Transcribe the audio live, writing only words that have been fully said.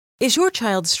Is your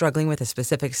child struggling with a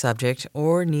specific subject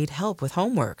or need help with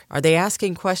homework? Are they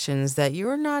asking questions that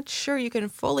you're not sure you can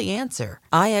fully answer?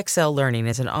 IXL Learning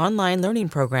is an online learning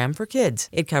program for kids.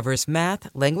 It covers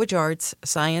math, language arts,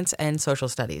 science, and social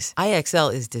studies.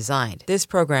 IXL is designed. This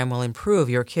program will improve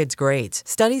your kids' grades.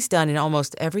 Studies done in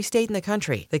almost every state in the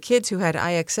country. The kids who had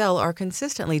IXL are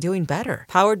consistently doing better.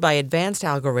 Powered by advanced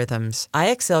algorithms,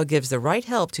 IXL gives the right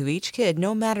help to each kid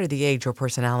no matter the age or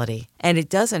personality. And it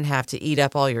doesn't have to eat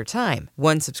up all your time.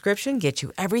 One subscription gets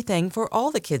you everything for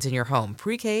all the kids in your home,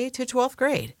 pre-K to 12th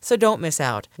grade. So don't miss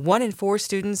out. 1 in 4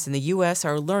 students in the U.S.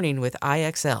 are learning with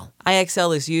IXL.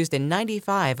 IXL is used in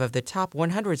 95 of the top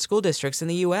 100 school districts in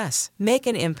the U.S. Make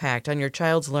an impact on your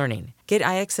child's learning. Get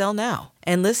IXL now.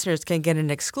 And listeners can get an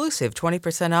exclusive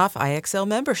 20% off IXL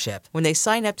membership when they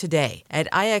sign up today at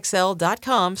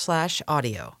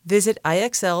IXL.com/audio. Visit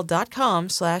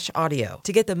IXL.com/audio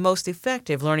to get the most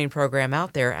effective learning program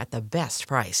out there at the best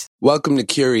price. Welcome to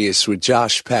Curious with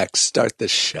Josh Peck. Start the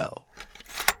show.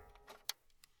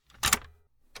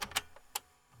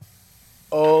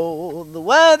 Oh, the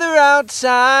weather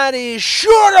outside is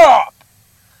shut up!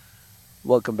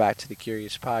 Welcome back to the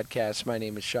Curious Podcast. My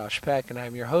name is Josh Peck, and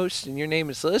I'm your host, and your name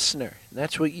is Listener. And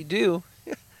that's what you do.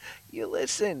 You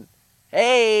listen.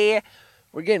 Hey,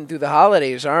 we're getting through the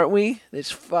holidays, aren't we?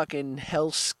 This fucking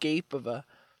hellscape of a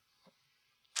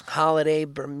holiday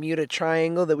Bermuda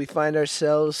Triangle that we find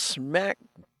ourselves smack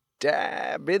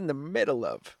dab in the middle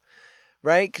of,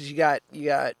 right? Because you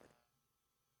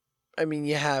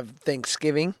have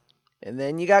Thanksgiving, and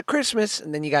then you got Christmas,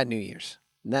 and then you got New Year's,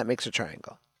 and that makes a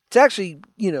triangle. It's actually,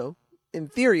 in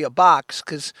theory, a box,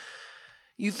 because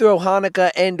you throw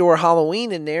Hanukkah and or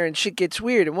Halloween in there, and shit gets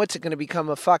weird. And what's it going to become,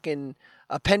 a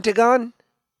pentagon?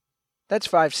 That's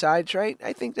 5 sides, right?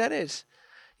 I think that is.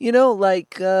 No, we'll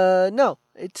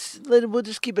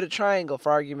just keep it a triangle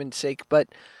for argument's sake. But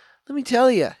let me tell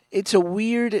you, it's a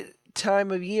weird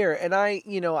time of year. And I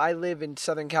live in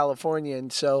Southern California,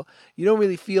 and so you don't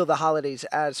really feel the holidays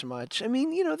as much. I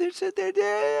mean, there's a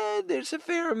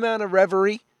fair amount of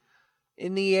reverie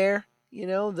in the air.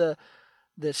 The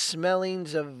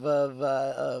smellings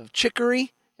of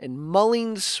chicory and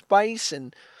mullein spice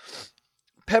and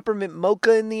peppermint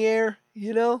mocha in the air.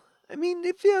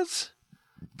 It's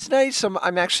nice.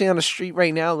 I'm actually on a street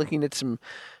right now looking at some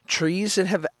trees that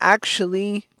have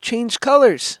actually changed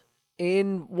colors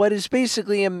in what is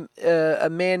basically a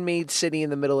man-made city in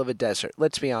the middle of a desert.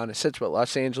 Let's be honest, that's what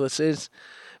Los Angeles is.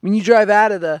 I mean, you drive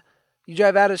out of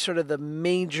sort of the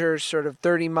major sort of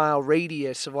 30-mile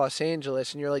radius of Los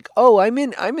Angeles, and you're like, oh, I'm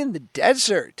in the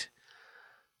desert.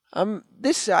 We're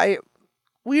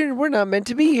not meant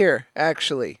to be here.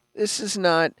 Actually, this is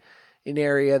not an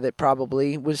area that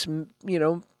probably was,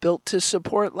 built to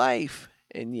support life,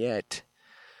 and yet.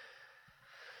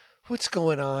 What's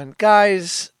going on?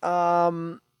 Guys, I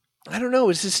don't know.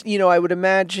 Is this, I would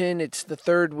imagine it's the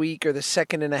 3rd week or the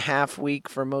 2nd and a half week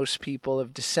for most people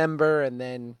of December. And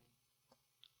then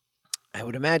I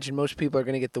would imagine most people are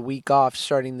going to get the week off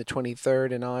starting the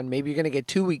 23rd and on. Maybe you're going to get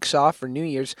 2 weeks off for New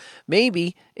Year's.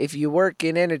 Maybe if you work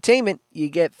in entertainment, you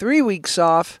get 3 weeks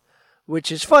off, which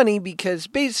is funny because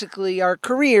basically our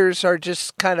careers are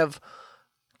just kind of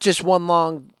just one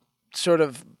long sort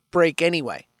of break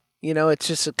anyway. It's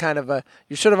just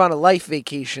you're sort of on a life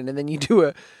vacation, and then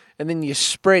and then you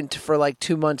sprint for like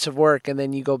 2 months of work, and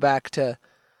then you go back to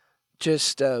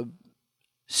just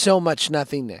so much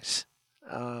nothingness.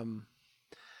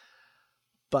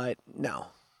 But no,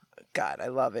 God, I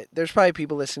love it. There's probably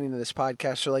people listening to this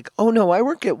podcast who are like, oh no, I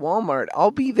work at Walmart.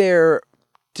 I'll be there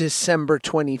December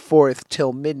 24th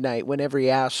till midnight when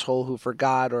every asshole who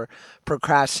forgot or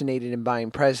procrastinated in buying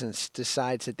presents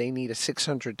decides that they need a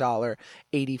 $600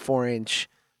 84-inch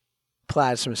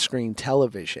plasma screen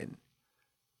television.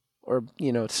 Or,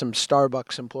 some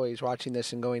Starbucks employees watching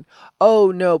this and going,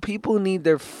 oh no, people need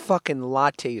their fucking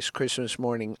lattes Christmas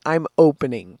morning. I'm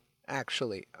opening,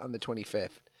 actually, on the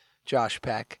 25th. Josh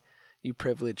Peck, you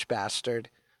privileged bastard.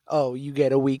 Oh, you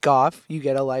get a week off? You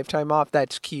get a lifetime off?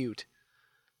 That's cute.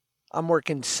 I'm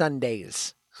working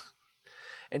Sundays.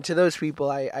 And to those people,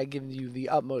 I give you the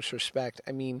utmost respect.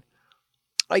 I mean,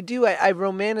 I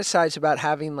romanticize about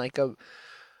having like a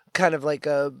kind of like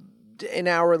an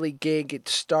hourly gig at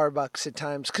Starbucks at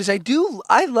times. Because I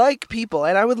like people.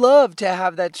 And I would love to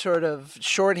have that sort of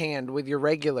shorthand with your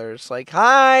regulars. Like,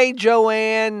 hi,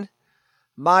 Joanne.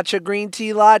 Matcha green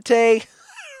tea latte.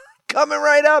 Coming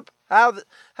right up.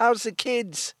 How's the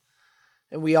kids?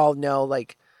 And we all know,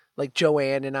 like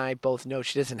Joanne and I both know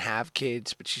she doesn't have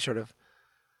kids, but she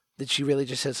really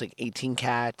just has like 18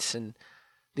 cats, and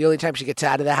The only time she gets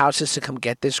out of the house is to come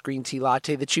get this green tea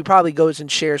latte that she probably goes and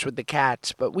shares with the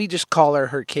cats. But we just call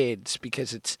her kids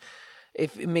because it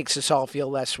makes us all feel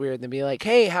less weird than be like,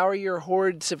 hey, how are your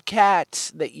hordes of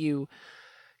cats that you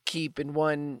keep in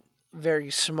one very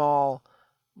small,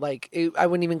 I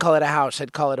wouldn't even call it a house.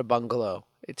 I'd call it a bungalow.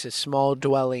 It's a small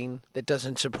dwelling that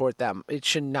doesn't support them. It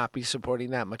should not be supporting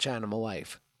that much animal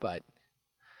life. But,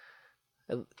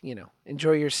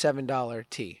 enjoy your $7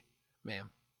 tea, ma'am.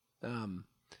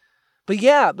 But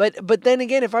yeah, but then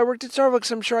again, if I worked at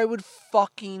Starbucks, I'm sure I would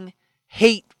fucking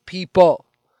hate people.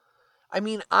 I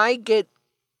mean, I go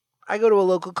to a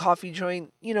local coffee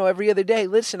joint, every other day.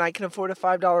 Listen, I can afford a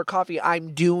 $5 coffee.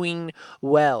 I'm doing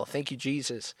well. Thank you,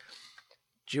 Jesus.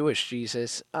 Jewish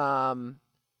Jesus.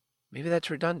 Maybe that's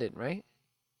redundant, right?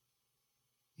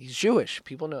 He's Jewish.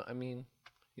 People know. I mean,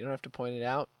 you don't have to point it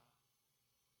out.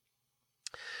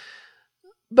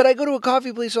 But I go to a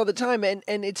coffee place all the time, and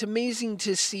it's amazing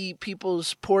to see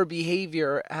people's poor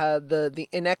behavior, the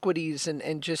inequities,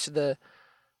 and just the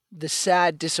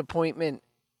sad disappointment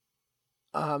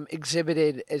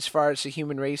exhibited as far as the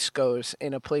human race goes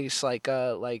in a place like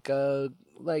a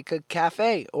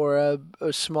cafe or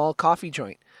a small coffee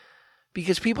joint,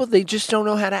 because people, they just don't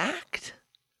know how to act,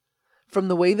 from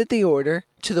the way that they order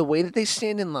to the way that they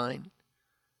stand in line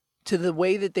to the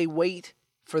way that they wait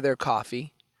for their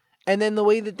coffee. And then the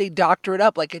way that they doctor it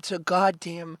up like it's a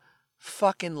goddamn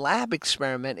fucking lab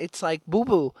experiment. It's like,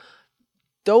 boo-boo,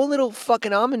 throw a little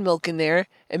fucking almond milk in there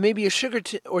and maybe a sugar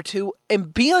or two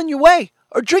and be on your way.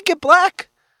 Or drink it black.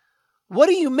 What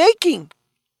are you making?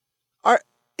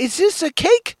 Is this a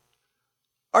cake?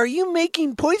 Are you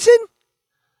making poison?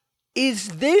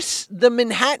 Is this the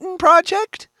Manhattan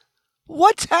Project?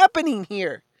 What's happening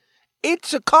here?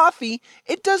 It's a coffee.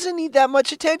 It doesn't need that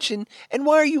much attention. And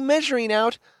why are you measuring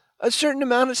out a certain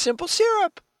amount of simple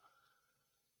syrup?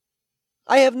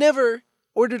 I have never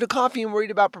ordered a coffee and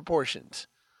worried about proportions.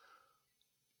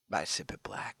 I sip it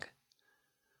black.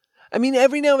 I mean,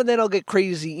 every now and then I'll get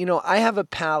crazy. I have a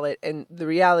palate, and the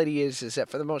reality is that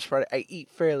for the most part, I eat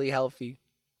fairly healthy.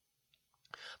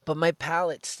 But my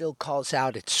palate still calls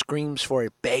out. It screams for,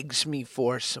 it begs me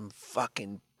for some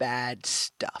fucking bad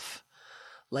stuff.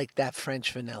 Like that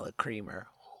French vanilla creamer.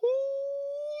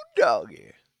 Ooh,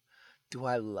 doggy. Do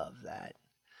I love that?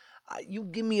 You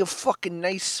give me a fucking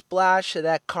nice splash of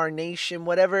that carnation,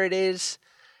 whatever it is.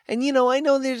 And I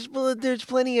know there's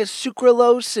plenty of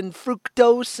sucralose and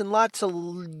fructose and lots of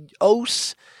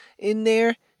ose in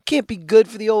there. Can't be good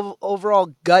for the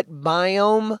overall gut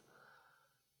biome.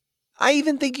 I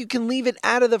even think you can leave it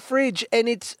out of the fridge, and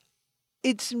it's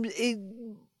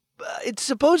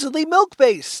supposedly milk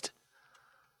based.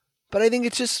 But I think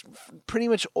it's just pretty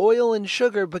much oil and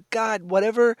sugar. But God,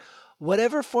 whatever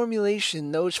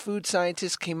formulation those food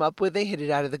scientists came up with, they hit it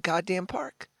out of the goddamn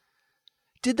park.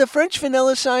 Did the French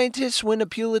vanilla scientists win a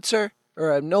Pulitzer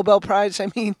or a Nobel Prize? I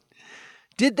mean,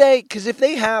 did they? Because if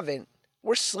they haven't,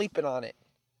 we're sleeping on it.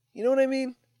 You know what I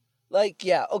mean? Like,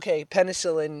 yeah, okay,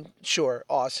 penicillin, sure,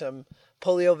 awesome.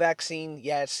 Polio vaccine,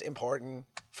 yes, important.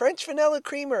 French vanilla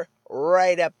creamer,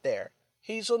 right up there.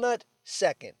 Hazelnut,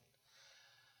 second.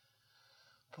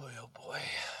 Boy, oh boy.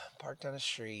 Parked on a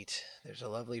street. There's a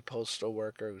lovely postal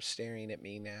worker who's staring at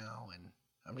me now, and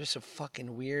I'm just a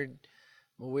fucking weird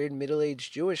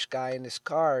middle-aged Jewish guy in his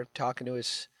car talking to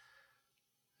his...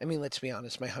 I mean, let's be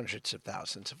honest, my hundreds of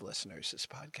thousands of listeners, this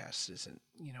podcast isn't,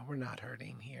 we're not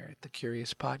hurting here at the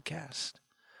Curious Podcast.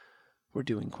 We're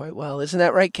doing quite well. Isn't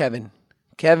that right, Kevin?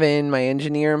 Kevin, my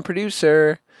engineer and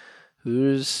producer,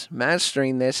 who's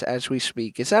mastering this as we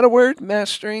speak. Is that a word,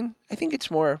 mastering? I think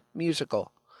it's more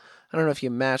musical. I don't know if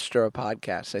you master a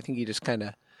podcast. I think you just kind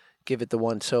of give it the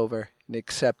once-over and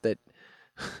accept that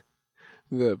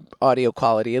the audio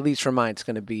quality, at least for mine, is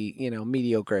going to be,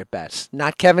 mediocre at best.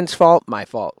 Not Kevin's fault, my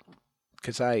fault.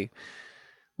 Because I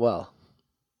don't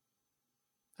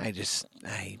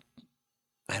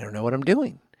know what I'm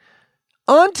doing.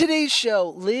 On today's show,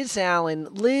 Liz Allen.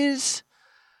 Liz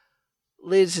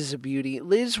is a beauty.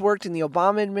 Liz worked in the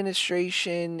Obama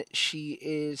administration. She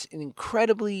is an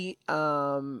incredibly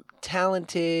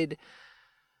talented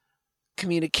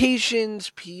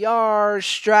communications, PR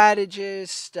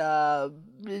strategist.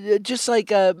 Just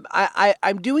like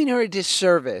I'm doing her a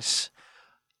disservice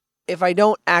if I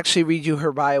don't actually read you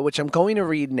her bio, which I'm going to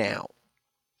read now.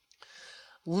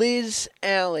 Liz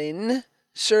Allen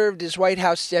served as White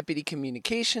House Deputy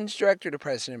Communications Director to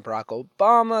President Barack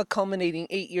Obama, culminating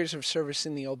 8 years of service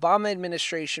in the Obama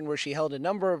administration, where she held a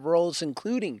number of roles,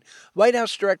 including White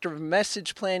House Director of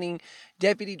Message Planning,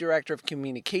 Deputy Director of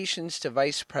Communications to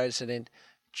Vice President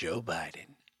Joe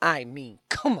Biden. I mean,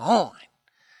 come on.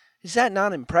 Is that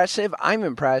not impressive? I'm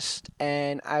impressed.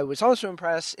 And I was also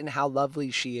impressed in how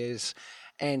lovely she is.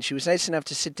 And she was nice enough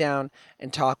to sit down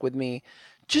and talk with me.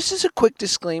 Just as a quick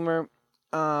disclaimer,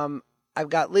 I've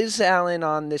got Liz Allen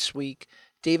on this week,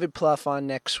 David Plouffe on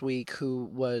next week, who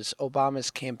was Obama's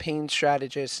campaign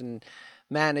strategist and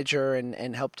manager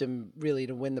and helped him really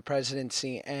to win the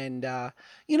presidency. And,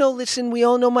 listen, we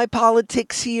all know my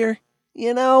politics here.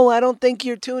 I don't think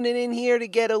you're tuning in here to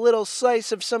get a little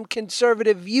slice of some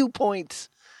conservative viewpoints.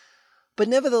 But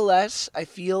nevertheless, I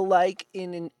feel like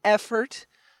in an effort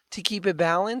to keep it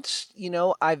balanced,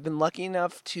 I've been lucky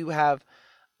enough to have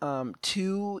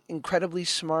two incredibly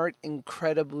smart,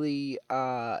 incredibly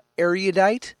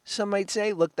erudite, some might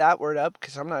say. Look that word up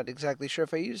because I'm not exactly sure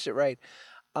if I used it right.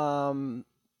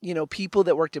 People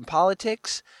that worked in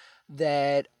politics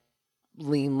that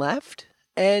lean left.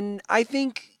 And I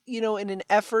think, in an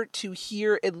effort to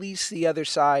hear at least the other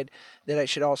side, that I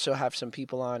should also have some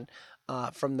people on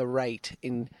from the right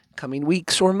in coming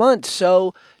weeks or months.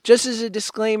 So just as a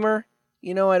disclaimer,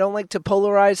 I don't like to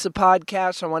polarize the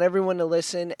podcast. I want everyone to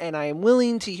listen, and I am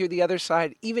willing to hear the other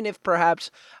side, even if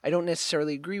perhaps I don't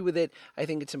necessarily agree with it. I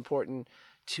think it's important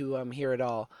to hear it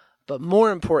all. But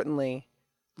more importantly,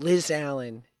 Liz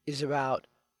Allen is about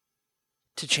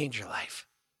to change your life.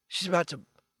 She's about to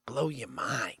blow your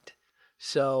mind.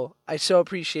 So I so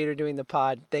appreciate her doing the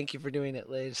pod. Thank you for doing it,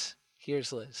 Liz.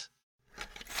 Here's Liz.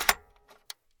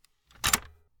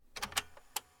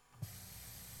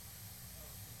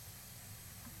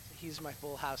 He's my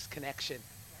Full House connection.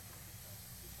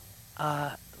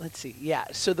 Let's see. Yeah,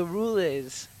 so the rule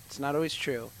is, it's not always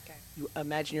true. Okay. You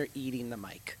imagine you're eating the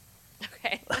mic.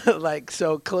 Okay.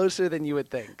 So closer than you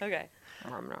would think. Okay.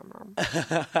 Nom, nom,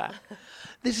 nom.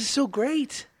 This is so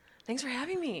great. Thanks for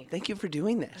having me. Thank you for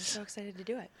doing I'm this. so excited to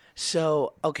do it.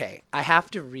 So, okay, I have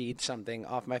to read something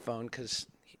off my phone because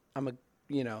I'm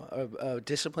a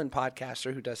disciplined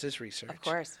podcaster who does his research. Of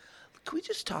course. Can we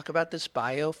just talk about this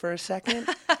bio for a second?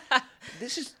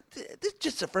 This is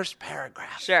just the first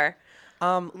paragraph. Sure.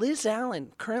 Liz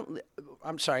Allen,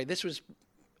 this was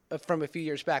from a few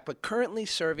years back, but currently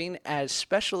serving as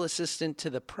Special Assistant to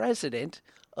the President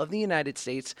of the United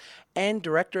States and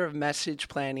Director of Message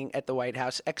Planning at the White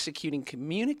House, executing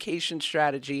communication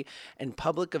strategy and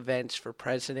public events for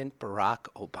President Barack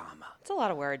Obama. It's a lot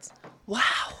of words. Wow.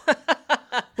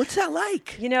 What's that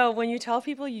like? When you tell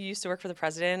people you used to work for the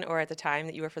president or at the time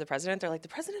that you worked for the president, they're like, the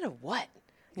president of what?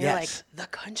 And you're Yes. like, the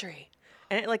country.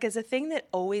 And it is a thing that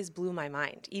always blew my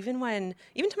mind. Even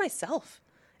to myself,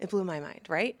 it blew my mind,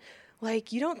 right?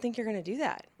 Like, you don't think you're going to do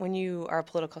that when you are a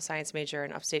political science major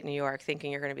in upstate New York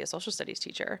thinking you're going to be a social studies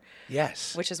teacher.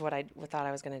 Yes. Which is what I thought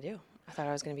I was going to do. I thought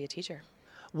I was going to be a teacher.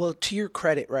 Well, to your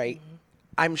credit, right?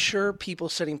 I'm sure people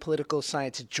studying political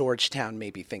science at Georgetown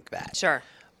maybe think that. Sure.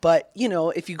 But,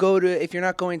 if you're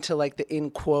not going to like the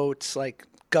in quotes, like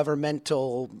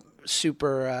governmental,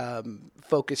 super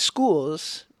focused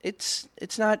schools, it's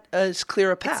not as clear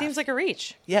a path. It seems like a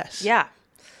reach. Yes. Yeah.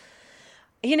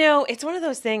 It's one of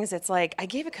those things. It's like I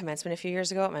gave a commencement a few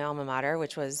years ago at my alma mater,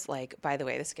 which was like, by the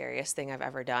way, the scariest thing I've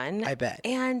ever done. I bet.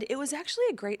 And it was actually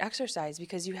a great exercise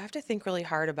because you have to think really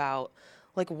hard about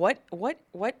like what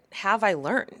have I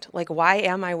learned? Like, why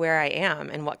am I where I am?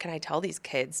 And what can I tell these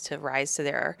kids to rise to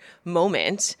their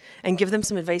moment and give them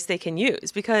some advice they can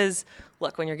use? Because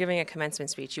look, when you're giving a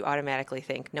commencement speech, you automatically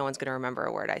think no one's going to remember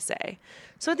a word I say.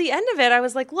 So at the end of it, I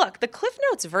was like, look, the Cliff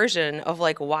Notes version of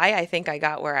like why I think I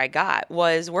got where I got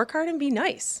was work hard and be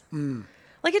nice.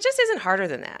 Like, it just isn't harder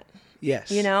than that.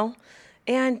 Yes.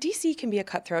 And DC can be a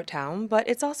cutthroat town, but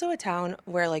it's also a town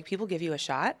where like people give you a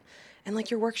shot. And,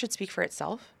 like, your work should speak for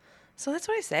itself. So that's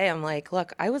what I say. I'm like,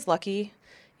 look, I was lucky.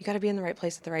 You got to be in the right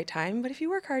place at the right time. But if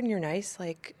you work hard and you're nice,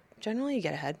 like, generally you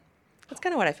get ahead. That's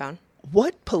kind of what I found.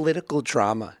 What political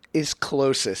drama is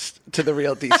closest to the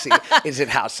real DC? Is it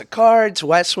House of Cards,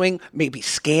 West Wing, maybe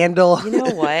Scandal? You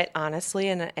know what? Honestly,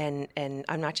 and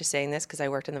I'm not just saying this because I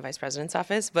worked in the vice president's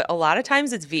office, but a lot of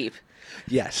times it's Veep.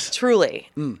 Yes.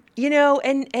 Truly.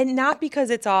 And not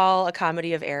because it's all a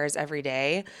comedy of errors every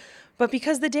day, but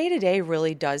because the day-to-day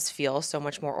really does feel so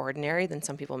much more ordinary than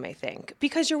some people may think.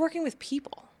 Because you're working with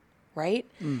people, right?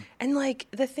 And, like,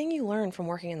 the thing you learn from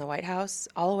working in the White House,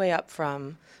 all the way up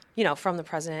from, from the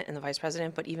president and the vice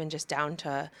president, but even just down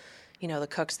to, the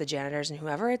cooks, the janitors, and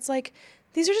whoever, it's like,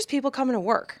 these are just people coming to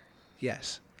work.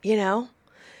 Yes.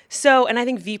 So, and I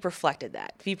think Veep reflected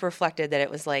that. Veep reflected that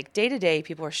it was like day-to-day,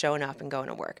 people were showing up and going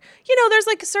to work. There's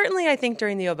like, certainly I think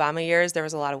during the Obama years, there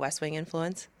was a lot of West Wing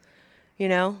influence.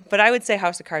 But I would say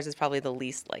House of Cards is probably the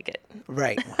least like it.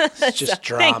 Right. It's just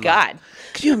drama. Thank God.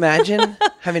 Could you imagine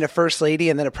having a first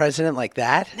lady and then a president like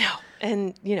that? No.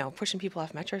 And, pushing people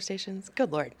off metro stations.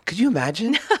 Good Lord. Could you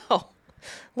imagine? Oh,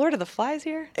 Lord of the Flies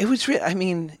here? It was I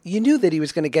mean, you knew that he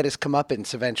was going to get his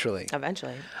comeuppance eventually.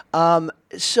 Eventually.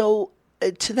 So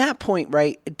to that point,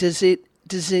 right, does it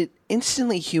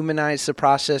instantly humanize the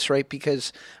process, right?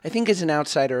 Because I think as an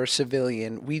outsider or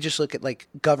civilian, we just look at like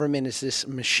government as this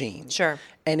machine. Sure.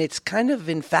 And it's kind of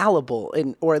infallible,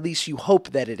 or at least you hope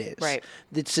that it is. Right.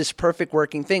 It's this perfect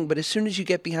working thing. But as soon as you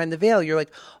get behind the veil, you're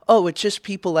like, oh, it's just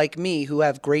people like me who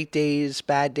have great days,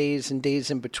 bad days, and days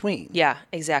in between. Yeah,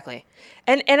 exactly.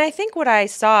 And I think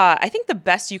I think the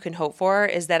best you can hope for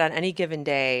is that on any given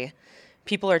day,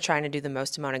 people are trying to do the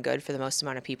most amount of good for the most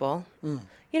amount of people.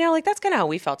 That's kind of how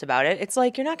we felt about it. It's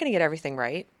like, you're not going to get everything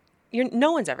right.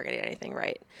 No one's ever going to get anything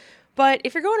right. But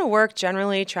if you're going to work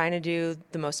generally trying to do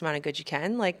the most amount of good you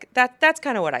can, like that's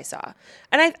kind of what I saw.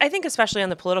 And I think especially on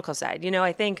the political side,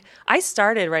 I think I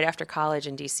started right after college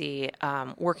in DC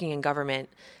working in government,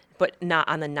 but not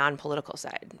on the non-political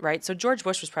side, right? So George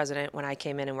Bush was president when I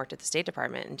came in and worked at the State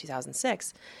Department in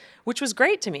 2006, which was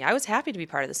great to me. I was happy to be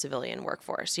part of the civilian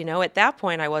workforce. At that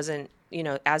point, I wasn't,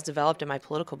 as developed in my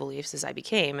political beliefs as I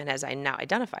became and as I now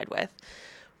identified with.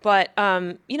 But,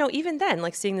 even then,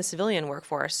 like seeing the civilian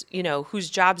workforce, whose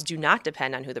jobs do not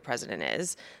depend on who the president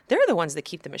is, they're the ones that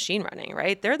keep the machine running,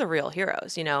 right? They're the real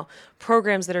heroes,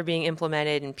 programs that are being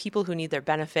implemented and people who need their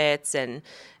benefits and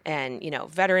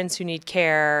veterans who need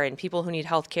care and people who need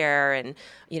health care and,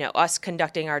 us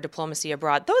conducting our diplomacy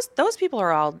abroad. Those people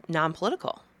are all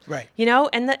non-political. Right.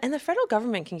 And the federal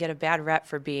government can get a bad rep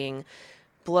for being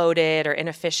bloated or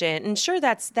inefficient. And sure,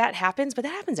 that happens, but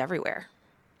that happens everywhere.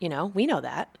 We know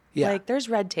that. Yeah. Like, there's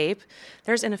red tape,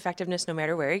 there's ineffectiveness no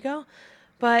matter where you go.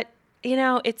 But,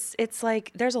 it's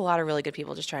like there's a lot of really good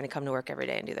people just trying to come to work every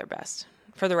day and do their best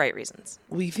for the right reasons.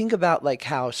 Well, you think about like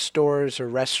how stores or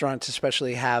restaurants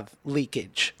especially have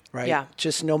leakage, right? Yeah.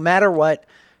 Just no matter what,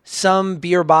 some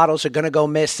beer bottles are going to go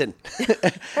missing.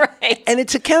 Right. And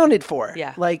it's accounted for.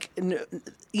 Yeah. Like,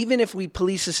 even if we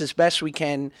police this as best we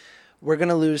can, we're going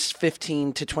to lose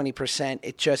 15 to 20%.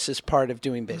 It just is part of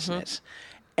doing business. Mm-hmm.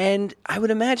 And I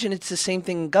would imagine it's the same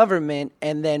thing in government.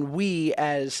 And then we,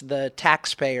 as the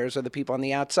taxpayers or the people on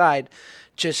the outside,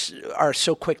 just are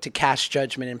so quick to cast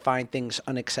judgment and find things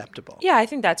unacceptable. Yeah, I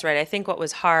think that's right. I think what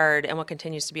was hard and what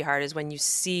continues to be hard is when you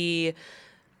see,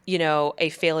 a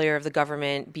failure of the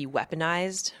government be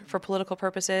weaponized for political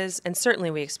purposes. And certainly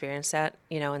we experienced that,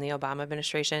 in the Obama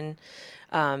administration.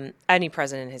 Any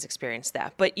president has experienced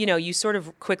that. But, you sort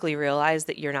of quickly realize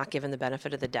that you're not given the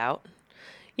benefit of the doubt.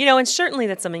 And certainly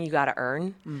that's something you got to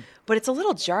earn. But it's a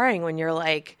little jarring when you're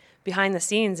like behind the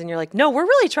scenes and you're like, no, we're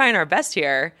really trying our best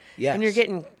here. Yes.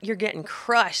 And you're getting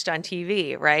crushed on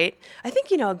TV, right? I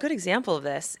think, a good example of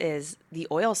this is the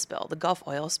oil spill, the Gulf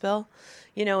oil spill,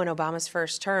 in Obama's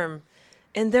first term.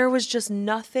 And there was just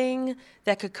nothing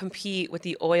that could compete with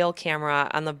the oil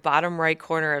camera on the bottom right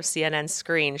corner of CNN's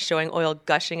screen showing oil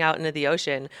gushing out into the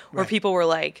ocean, where people were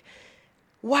like,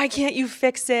 why can't you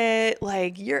fix it?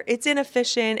 Like, it's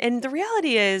inefficient. And the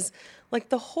reality is, like,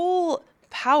 the whole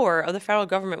power of the federal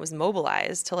government was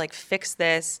mobilized to, like, fix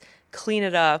this, clean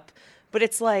it up. But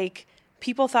it's like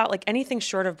people thought, like, anything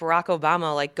short of Barack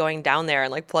Obama, like, going down there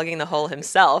and, like, plugging the hole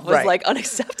himself was, like,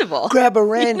 unacceptable. Grab a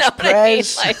wrench,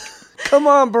 Prez. Like, come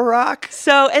on, Barack.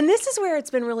 So, and this is where it's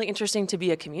been really interesting to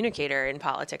be a communicator in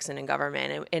politics and in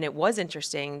government. And it was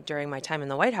interesting during my time in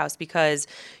the White House because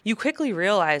you quickly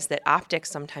realize that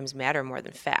optics sometimes matter more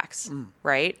than facts,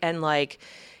 right? And like,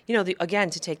 again,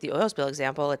 to take the oil spill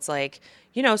example, it's like,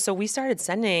 so we started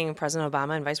sending President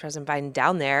Obama and Vice President Biden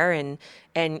down there and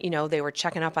they were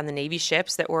checking up on the Navy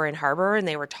ships that were in harbor and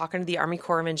they were talking to the Army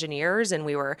Corps of Engineers and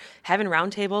we were having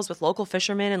roundtables with local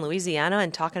fishermen in Louisiana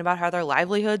and talking about how their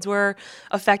livelihoods were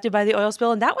affected by the oil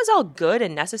spill. And that was all good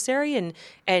and necessary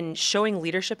and showing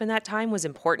leadership in that time was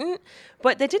important.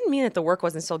 But that didn't mean that the work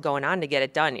wasn't still going on to get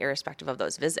it done, irrespective of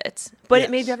those visits. But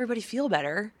It made everybody feel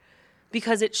better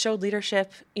because it showed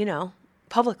leadership,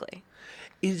 publicly.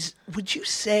 Would you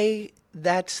say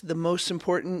that's the most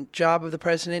important job of the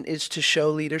president is to show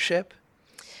leadership?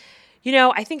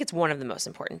 I think it's one of the most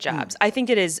important jobs. I think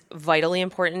it is vitally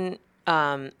important.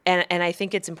 And I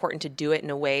think it's important to do it in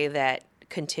a way that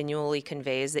continually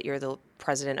conveys that you're the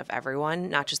president of everyone,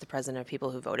 not just the president of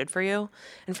people who voted for you.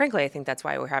 And frankly, I think that's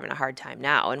why we're having a hard time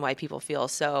now, and why people feel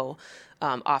so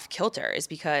off kilter is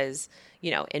because,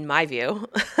 in my view,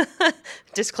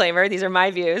 disclaimer, these are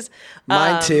my views.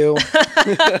 Mine too.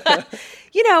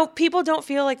 People don't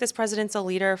feel like this president's a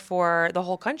leader for the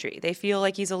whole country. They feel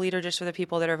like he's a leader just for the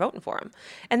people that are voting for him.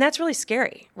 And that's really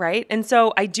scary, right? And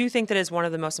so I do think that is one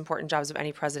of the most important jobs of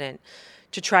any president,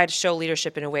 to try to show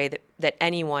leadership in a way that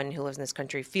anyone who lives in this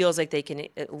country feels like they can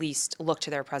at least look to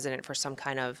their president for some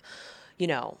kind of,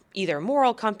 either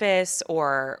moral compass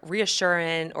or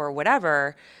reassurance or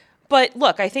whatever. But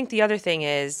look, I think the other thing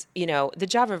is, the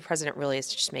job of a president really is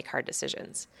to just make hard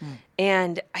decisions.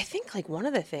 And I think one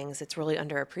of the things that's really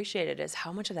underappreciated is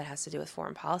how much of that has to do with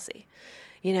foreign policy.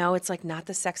 It's not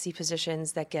the sexy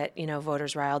positions that get,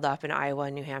 voters riled up in Iowa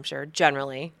and New Hampshire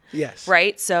generally. Yes.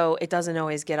 Right? So it doesn't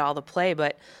always get all the play,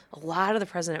 but a lot of the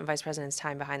president and vice president's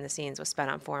time behind the scenes was spent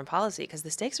on foreign policy because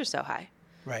the stakes are so high.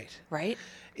 Right. Right?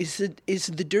 Is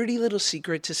the dirty little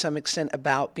secret to some extent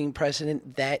about being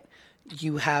president that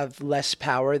you have less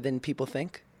power than people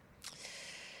think?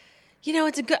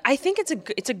 That's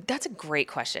a great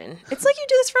question. It's like you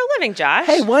do this for a living, Josh.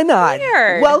 Hey, why not?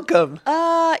 Weird. Welcome.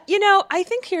 I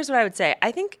think here's what I would say.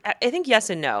 I think yes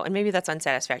and no, and maybe that's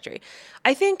unsatisfactory.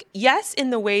 I think yes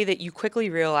in the way that you quickly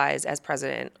realize as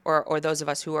president, or those of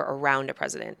us who are around a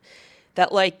president, that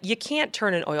you can't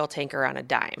turn an oil tanker on a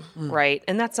dime, right?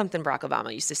 And that's something Barack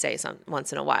Obama used to say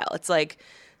once in a while. It's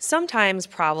sometimes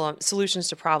solutions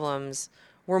to problems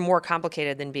were more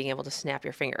complicated than being able to snap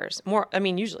your fingers.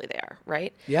 Usually they are,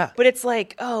 right? Yeah. But it's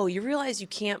you realize you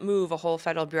can't move a whole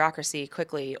federal bureaucracy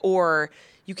quickly, or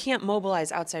you can't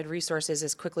mobilize outside resources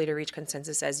as quickly to reach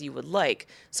consensus as you would like.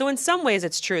 So in some ways,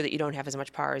 it's true that you don't have as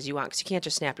much power as you want, because you can't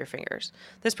just snap your fingers.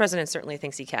 This president certainly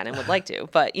thinks he can and would like to,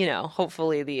 but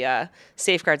hopefully the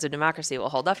safeguards of democracy will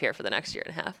hold up here for the next year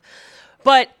and a half.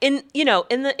 But in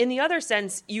the other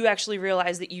sense, you actually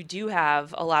realize that you do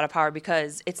have a lot of power,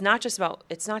 because it's not just about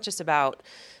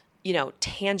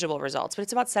tangible results, but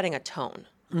it's about setting a tone.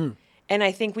 And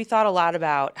I think we thought a lot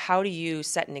about how do you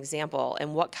set an example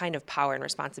and what kind of power and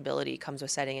responsibility comes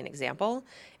with setting an example.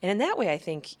 And in that way, I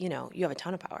think, you have a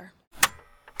ton of power.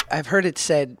 I've heard it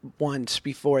said once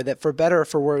before that for better or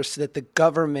for worse, that the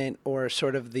government, or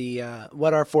sort of the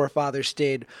what our forefathers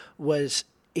did, was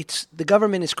the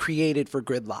government is created for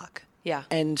gridlock. Yeah.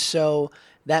 And so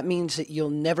that means that you'll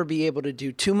never be able to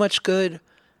do too much good,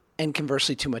 and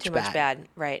conversely too much bad.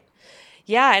 Right.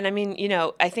 Yeah, and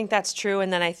I think that's true.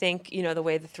 And then I think, the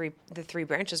way the three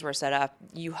branches were set up,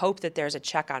 you hope that there's a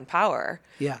check on power.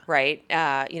 Yeah. Right.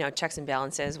 Checks and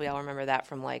balances. We all remember that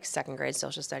from second grade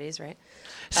social studies, right?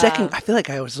 I feel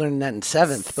like I was learning that in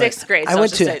seventh. Sixth grade. I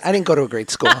didn't go to a great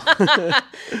school.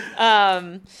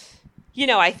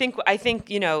 I think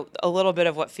a little bit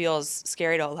of what feels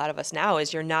scary to a lot of us now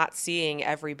is you're not seeing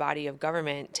every body of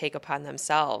government take upon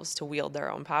themselves to wield their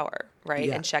own power, right?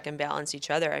 Yeah. And check and balance each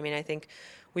other. I think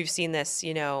we've seen this,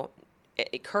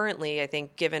 currently, I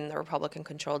think, given the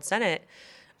Republican-controlled Senate,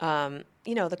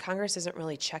 the Congress isn't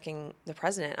really checking the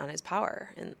president on his power,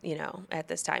 and at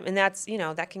this time, and that's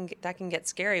that can get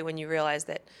scary when you realize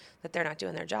that they're not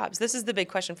doing their jobs. This is the big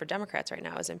question for Democrats right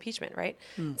now: is impeachment, right?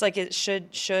 It's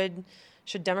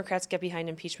should Democrats get behind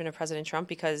impeachment of President Trump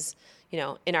because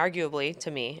inarguably,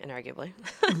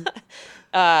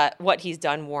 what he's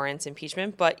done warrants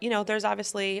impeachment, but there's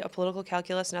obviously a political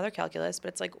calculus and other calculus, but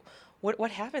it's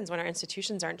what happens when our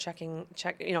institutions aren't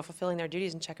fulfilling their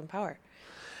duties and checking power?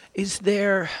 Is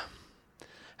there,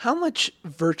 how much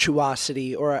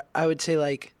virtuosity, or I would say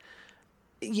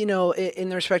in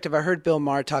the respective, I heard Bill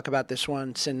Maher talk about this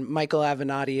once, and Michael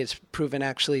Avenatti has proven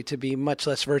actually to be much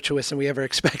less virtuous than we ever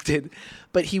expected.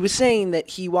 But he was saying that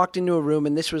he walked into a room,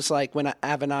 and this was when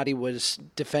Avenatti was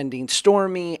defending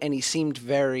Stormy, and he seemed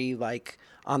very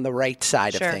on the right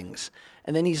side of things.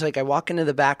 And then he's I walk into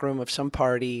the back room of some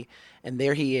party, and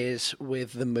there he is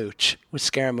with the mooch, with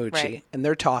Scaramucci, right. And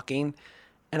they're talking.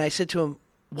 And I said to him,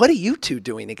 "What are you two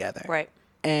doing together?" Right.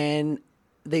 And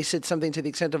they said something to the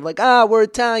extent of we're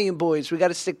Italian boys, we got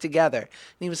to stick together. And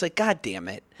he was like, "God damn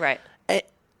it." Right.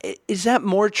 Is that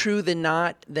more true than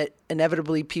not, that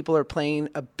inevitably people are playing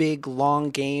a big, long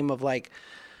game of that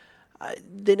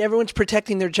everyone's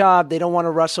protecting their job, they don't want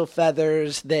to rustle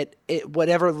feathers, that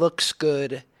whatever looks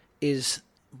good is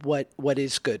what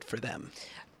is good for them?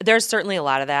 There's certainly a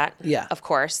lot of that. Yeah. Of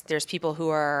course. There's people who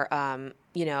are,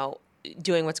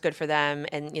 doing what's good for them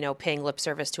and, paying lip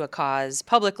service to a cause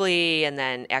publicly and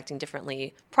then acting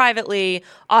differently privately.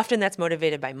 Often that's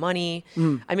motivated by money.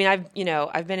 I mean,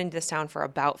 I've been in this town for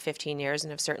about 15 years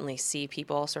and have certainly see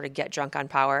people sort of get drunk on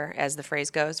power, as the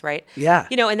phrase goes, right? Yeah.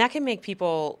 And that can make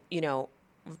people,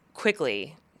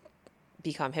 quickly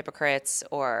become hypocrites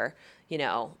or,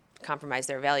 compromise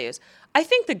their values. I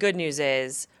think the good news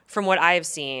is, from what I've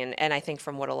seen, and I think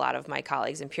from what a lot of my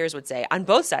colleagues and peers would say, on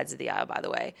both sides of the aisle, by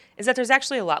the way, is that there's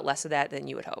actually a lot less of that than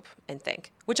you would hope and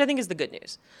think, which I think is the good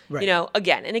news. Right.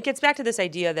 Again, and it gets back to this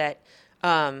idea that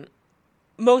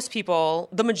most people,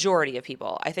 the majority of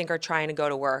people, I think, are trying to go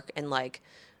to work and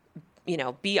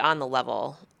be on the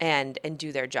level and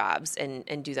do their jobs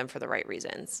and do them for the right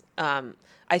reasons.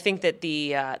 I think that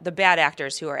the bad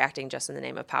actors who are acting just in the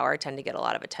name of power tend to get a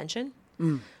lot of attention.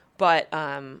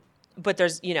 But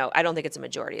there's, I don't think it's a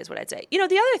majority is what I'd say. The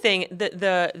other thing,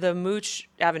 the Mooch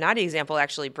Avenatti example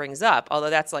actually brings up, although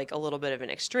that's a little bit of an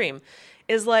extreme,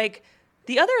 is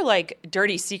the other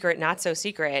dirty secret, not so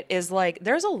secret, is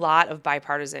there's a lot of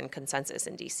bipartisan consensus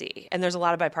in DC, and there's a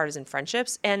lot of bipartisan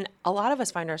friendships, and a lot of us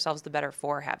find ourselves the better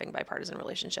for having bipartisan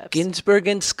relationships. Ginsburg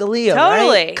and Scalia,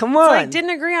 totally. Right? Come on.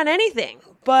 Didn't agree on anything,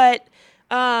 but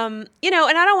and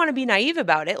I don't want to be naive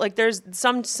about it. There's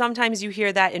sometimes you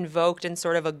hear that invoked in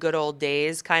sort of a good old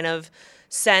days kind of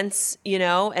sense, and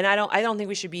I don't think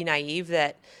we should be naive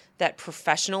that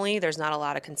professionally there's not a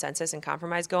lot of consensus and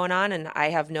compromise going on, and I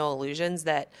have no illusions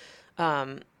that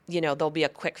there'll be a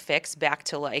quick fix back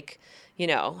to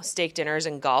steak dinners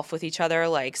and golf with each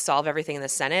other, solve everything in the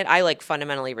Senate. I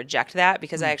fundamentally reject that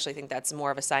because I actually think that's more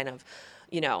of a sign of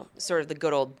sort of the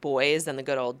good old boys than the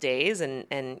good old days,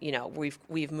 and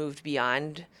we've moved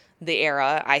beyond the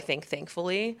era, I think,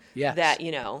 thankfully, yes, that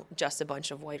just a bunch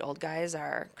of white old guys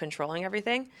are controlling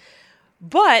everything.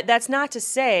 But that's not to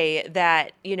say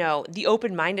that, the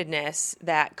open-mindedness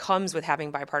that comes with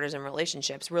having bipartisan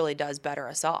relationships really does better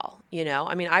us all,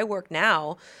 I mean, I work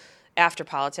now after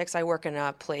politics. I work in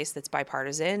a place that's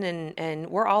bipartisan, and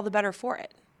we're all the better for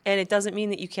it. And it doesn't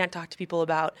mean that you can't talk to people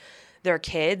about their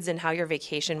kids and how your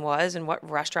vacation was and what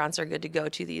restaurants are good to go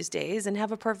to these days and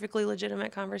have a perfectly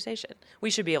legitimate conversation.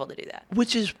 We should be able to do that.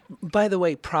 Which is, by the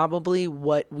way, probably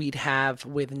what we'd have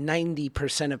with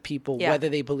 90% of people, whether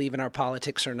they believe in our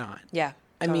politics or not. Yeah.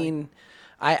 Totally. I mean,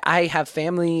 I have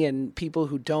family and people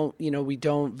who don't, we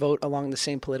don't vote along the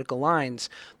same political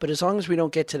lines. But as long as we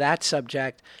don't get to that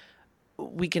subject,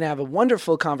 we can have a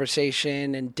wonderful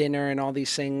conversation and dinner and all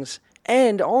these things.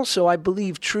 And also, I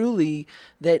believe truly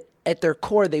that at their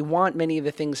core, they want many of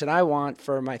the things that I want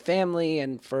for my family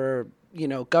and for,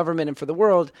 government and for the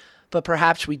world. But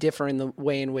perhaps we differ in the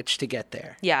way in which to get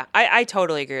there. Yeah, I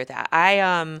totally agree with that.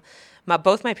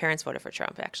 Both my parents voted for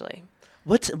Trump, actually.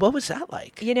 What was that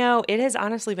like? It has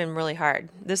honestly been really hard.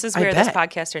 This is where this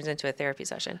podcast turns into a therapy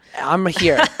session. I'm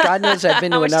here. God knows I've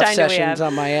been to enough sessions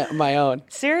on my own.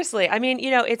 Seriously. I mean,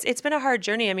 it's been a hard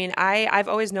journey. I mean, I've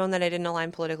always known that I didn't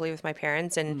align politically with my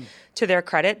parents, and to their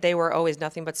credit, they were always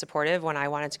nothing but supportive when I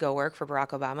wanted to go work for Barack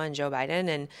Obama and Joe Biden,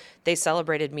 and they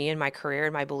celebrated me and my career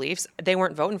and my beliefs. They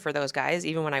weren't voting for those guys,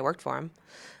 even when I worked for them.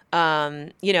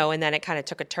 And then it kind of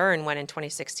took a turn when in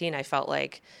 2016 I felt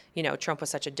like, Trump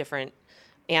was such a different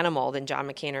animal than John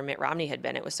McCain or Mitt Romney had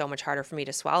been. It was so much harder for me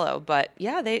to swallow. But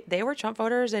yeah, they were Trump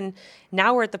voters. And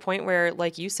now we're at the point where,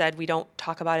 like you said, we don't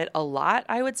talk about it a lot,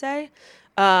 I would say.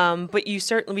 But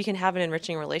we can have an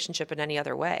enriching relationship in any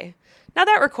other way. Now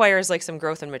that requires some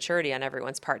growth and maturity on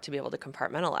everyone's part to be able to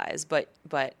compartmentalize.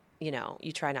 But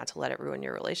you try not to let it ruin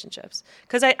your relationships.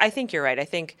 Because I think you're right. I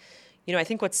think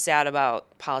what's sad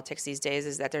about politics these days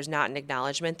is that there's not an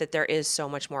acknowledgement that there is so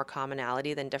much more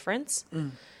commonality than difference.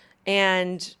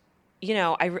 And,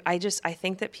 I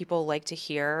think that people like to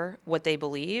hear what they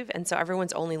believe. And so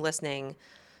everyone's only listening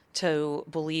to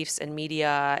beliefs and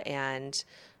media and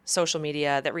social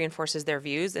media that reinforces their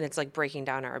views. And it's breaking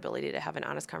down our ability to have an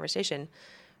honest conversation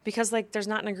because there's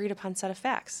not an agreed upon set of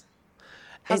facts.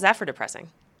 How's that for depressing?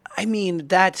 I mean,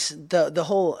 that's the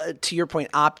whole, to your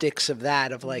point, optics of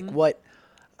that, of what,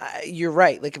 you're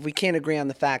right. If we can't agree on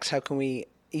the facts, how can we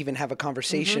even have a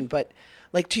conversation? But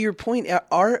to your point,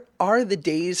 are the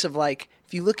days of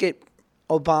if you look at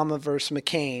Obama versus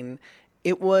McCain,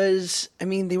 it was,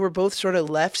 they were both sort of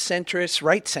left centrist,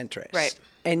 right centrist. Right.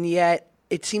 And yet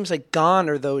it seems gone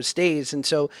are those days. And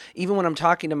so even when I'm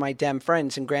talking to my Dem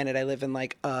friends, and granted I live in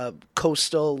a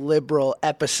coastal liberal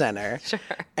epicenter, Sure.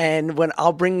 And when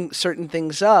I'll bring certain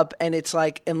things up and it's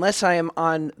unless I am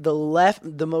on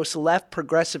the most left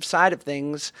progressive side of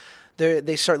things,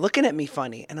 they start looking at me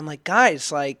funny. And I'm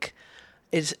guys,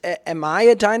 Am I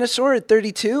a dinosaur at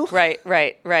 32? Right.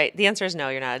 The answer is no,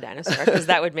 you're not a dinosaur, because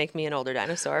that would make me an older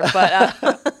dinosaur. But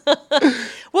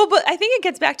well, but I think it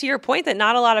gets back to your point that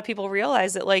not a lot of people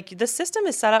realize that like the system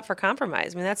is set up for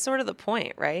compromise. I mean, that's sort of the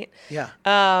point, right? Yeah.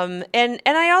 And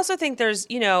I also think there's,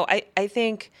 I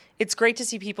think it's great to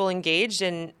see people engaged,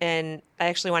 and I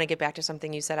actually want to get back to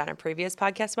something you said on a previous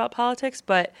podcast about politics,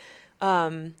 but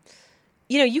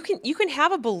you can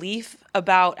have a belief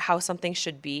about how something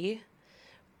should be,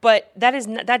 but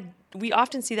that we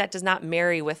often see that does not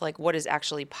marry with like what is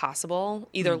actually possible,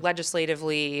 either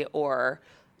legislatively or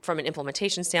from an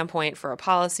implementation standpoint for a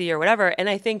policy or whatever. And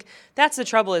I think that's the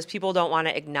trouble, is people don't want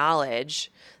to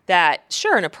acknowledge that,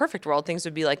 sure, in a perfect world, things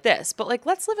would be like this, but like,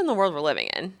 let's live in the world we're living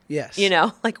in. Yes.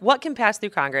 Like what can pass through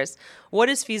Congress? What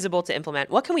is feasible to implement?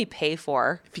 What can we pay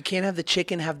for? If you can't have the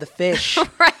chicken, have the fish.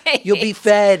 Right. You'll be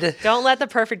fed. Don't let the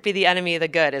perfect be the enemy of the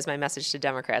good is my message to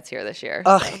Democrats here this year.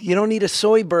 You don't need a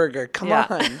soy burger. Come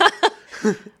on.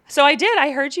 So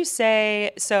I heard you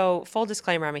say, so full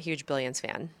disclaimer, I'm a huge Billions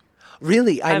fan.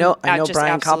 Really? I know just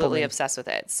Brian absolutely Koppelman. obsessed with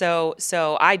it.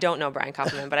 So I don't know Brian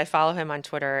Koppelman, but I follow him on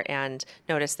Twitter and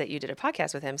noticed that you did a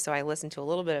podcast with him. So I listened to a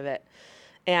little bit of it.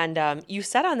 And you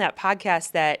said on that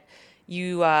podcast that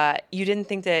you didn't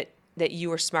think that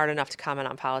you were smart enough to comment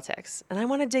on politics. And I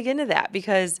want to dig into that,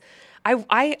 because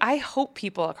I hope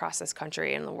people across this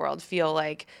country and the world feel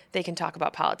like they can talk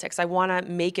about politics. I want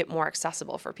to make it more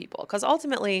accessible for people, because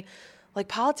ultimately, like,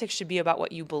 politics should be about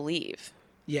what you believe.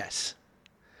 Yes.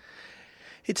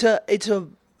 It's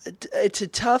a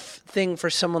tough thing for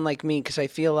someone like me, because I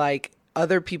feel like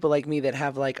other people like me that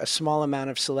have like a small amount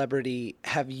of celebrity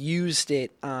have used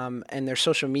it and their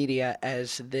social media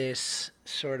as this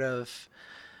sort of,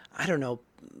 I don't know,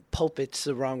 pulpit's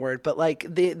the wrong word, but like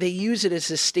they use it as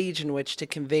a stage in which to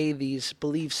convey these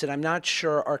beliefs that I'm not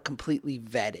sure are completely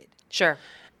vetted. Sure.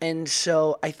 And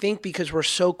so I think because we're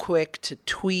so quick to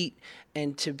tweet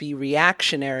and to be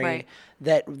reactionary, Right.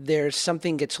 that there's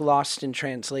something gets lost in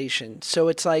translation. So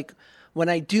it's like when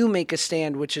I do make a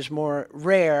stand, which is more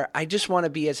rare, I just want to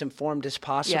be as informed as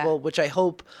possible, which I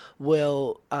hope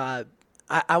will, I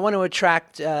want to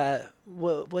attract,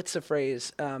 what's the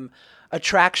phrase?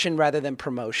 Attraction rather than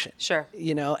promotion. Sure.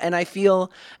 And I feel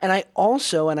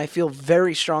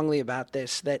very strongly about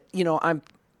this, that,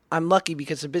 I'm lucky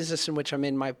because the business in which I'm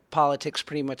in, my politics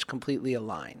pretty much completely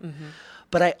align. Mm-hmm.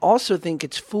 But I also think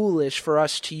it's foolish for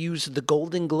us to use the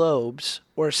Golden Globes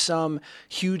or some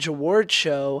huge award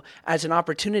show as an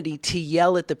opportunity to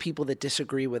yell at the people that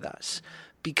disagree with us,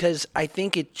 because I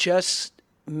think it just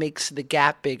makes the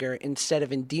gap bigger instead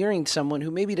of endearing someone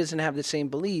who maybe doesn't have the same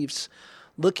beliefs,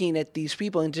 looking at these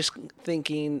people and just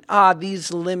thinking,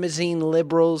 these limousine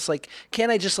liberals, like,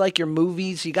 can't I just like your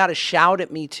movies? You got to shout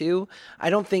at me too. I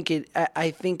think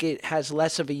it has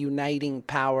less of a uniting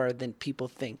power than people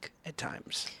think at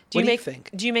times. What do you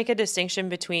think? Do you make a distinction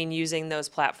between using those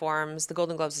platforms? The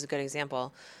Golden Globes is a good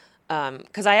example.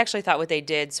 Because I actually thought what they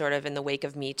did sort of in the wake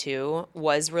of Me Too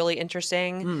was really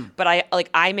interesting. But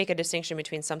I make a distinction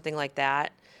between something like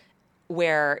that,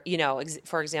 where,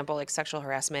 for example, like sexual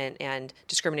harassment and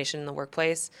discrimination in the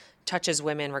workplace touches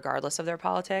women regardless of their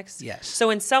politics. Yes. So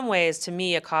in some ways, to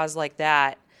me, a cause like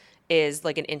that is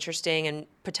like an interesting and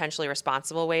potentially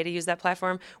responsible way to use that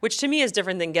platform, which to me is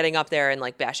different than getting up there and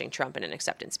like bashing Trump in an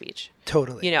acceptance speech.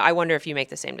 Totally. I wonder if you make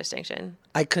the same distinction.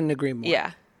 I couldn't agree more.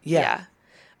 Yeah.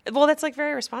 Well, that's like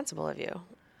very responsible of you.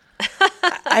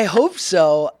 I hope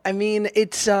so. I mean,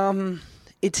 it's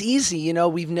easy,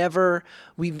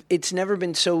 it's never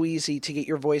been so easy to get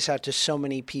your voice out to so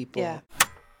many people. Yeah.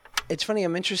 It's funny,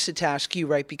 I'm interested to ask you,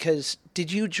 right, because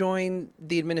did you join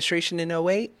the administration in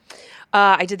 2008?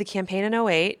 I did the campaign in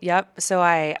 2008. Yep. So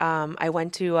I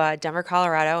went to Denver,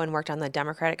 Colorado, and worked on the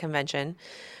Democratic Convention,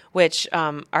 which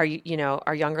our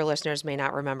younger listeners may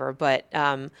not remember, but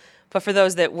for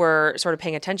those that were sort of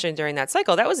paying attention during that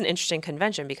cycle, that was an interesting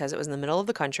convention because it was in the middle of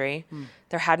the country.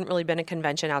 There hadn't really been a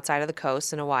convention outside of the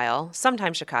coast in a while,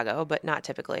 sometimes Chicago, but not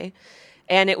typically.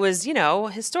 And it was,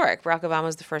 historic. Barack Obama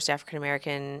was the first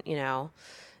African-American,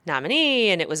 nominee,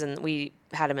 and we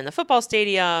had him in the football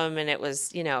stadium, and it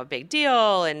was, a big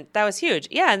deal, and that was huge.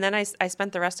 Yeah, and then I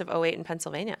spent the rest of 2008 in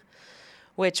Pennsylvania,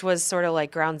 which was sort of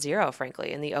like ground zero,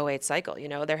 frankly, in the 2008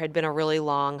 cycle. There had been a really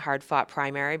long, hard-fought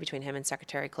primary between him and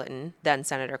Secretary Clinton, then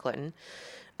Senator Clinton,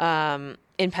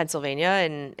 in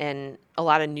Pennsylvania, and a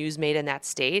lot of news made in that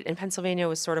state. And Pennsylvania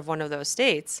was sort of one of those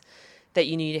states that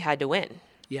you had to win.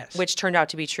 Yes. Which turned out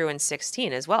to be true in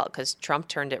 2016 as well, because Trump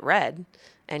turned it red,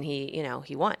 and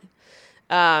he won.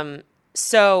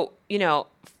 So,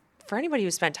 for anybody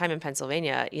who spent time in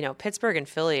Pennsylvania, Pittsburgh and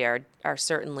Philly are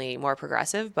certainly more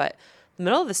progressive, but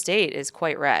middle of the state is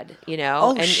quite red, you know?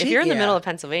 Oh, and shit, if you're in the middle yeah. of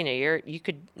Pennsylvania, you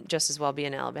could just as well be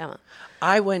in Alabama.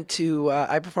 I went to,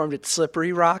 I performed at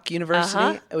Slippery Rock University,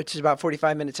 Uh-huh. which is about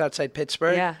 45 minutes outside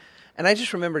Pittsburgh. Yeah. And I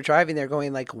just remember driving there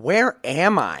going like, where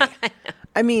am I?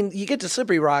 I mean, you get to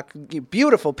Slippery Rock,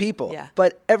 beautiful people, Yeah.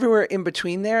 but everywhere in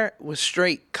between there was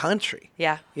straight country.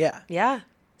 Yeah. Yeah. Yeah.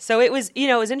 So it was,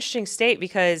 it was an interesting state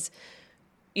because,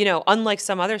 unlike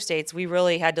some other states, we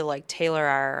really had to like tailor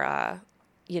our,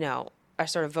 our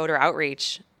sort of voter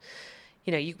outreach.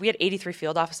 We had 83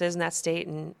 field offices in that state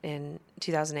in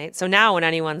 2008. So now when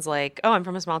anyone's like, "Oh, I'm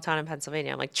from a small town in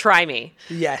Pennsylvania," I'm like, "Try me."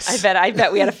 Yes. I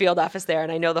bet we had a field office there,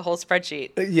 and I know the whole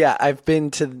spreadsheet. Yeah, I've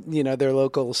been to, their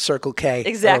local Circle K.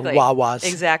 Exactly. Or Wawa's.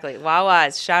 Exactly.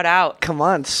 Wawa's. Shout out. Come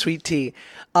on, sweet tea.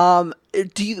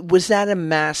 Was that a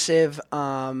massive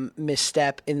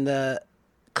misstep in the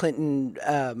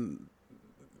Clinton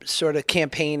sort of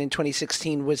campaign in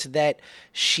 2016? Was that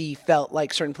she felt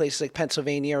like certain places like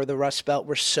Pennsylvania or the Rust Belt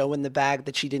were so in the bag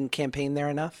that she didn't campaign there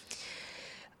enough?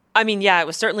 I mean, yeah, it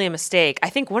was certainly a mistake.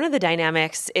 I think one of the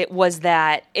dynamics, it was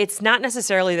that it's not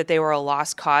necessarily that they were a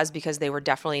lost cause because they were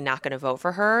definitely not going to vote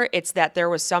for her. It's that there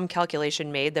was some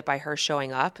calculation made that by her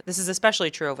showing up, this is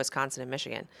especially true of Wisconsin and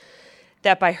Michigan,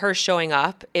 that by her showing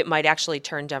up, it might actually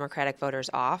turn Democratic voters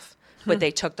off, but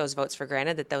they took those votes for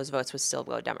granted that those votes would still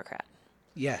go Democrat.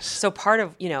 Yes. So part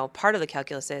of the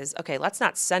calculus is, okay, let's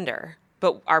not send her,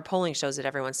 but our polling shows that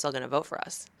everyone's still going to vote for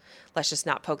us. Let's just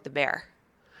not poke the bear.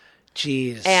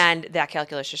 Jeez. And that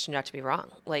calculus just turned out to be wrong.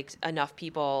 Like, enough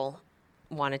people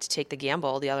wanted to take the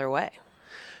gamble the other way.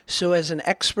 So as an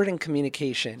expert in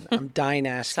communication, I'm dying to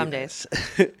ask Some you days.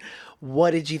 this.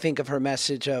 What did you think of her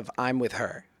message of "I'm with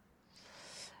her"?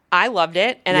 I loved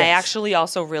it, and I Yes. actually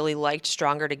also really liked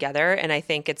Stronger Together, and I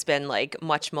think it's been like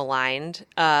much maligned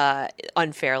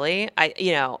unfairly.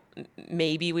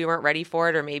 Maybe we weren't ready for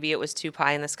it, or maybe it was too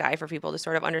pie in the sky for people to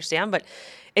sort of understand, but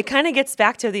it kind of gets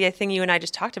back to the thing you and I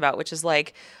just talked about, which is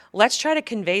like, let's try to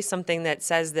convey something that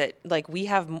says that like we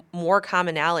have more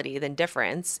commonality than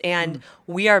difference, and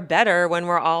we are better when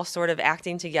we're all sort of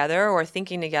acting together or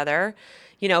thinking together,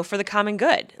 for the common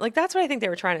good. Like, that's what I think they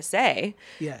were trying to say.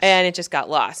 Yes. And it just got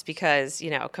lost because,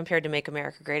 compared to Make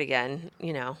America Great Again,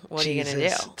 what are you going to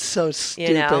Jesus, do? it's so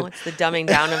stupid. It's the dumbing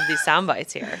down of these sound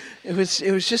bites here. It was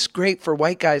just great for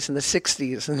white guys in the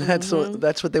 60s, and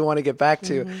that's what they want to get back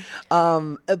to.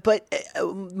 But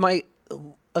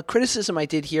a criticism I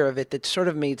did hear of it that sort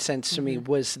of made sense to me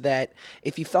was that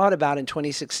if you thought about in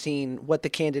 2016 what the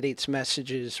candidates'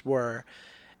 messages were,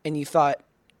 and you thought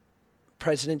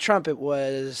President Trump, it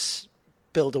was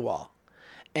build a wall,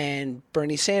 and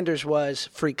Bernie Sanders was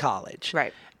free college.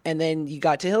 Right. And then you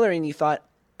got to Hillary and you thought,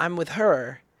 I'm with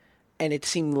her, and it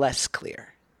seemed less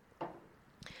clear.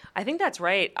 I think that's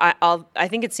right. I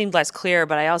think it seemed less clear,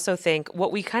 but I also think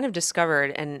what we kind of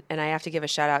discovered, and I have to give a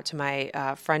shout out to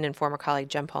my friend and former colleague,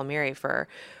 Jen Palmieri, for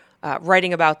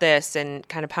writing about this and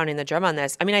kind of pounding the drum on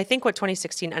this. I mean, I think what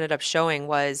 2016 ended up showing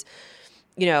was,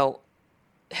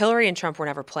 Hillary and Trump were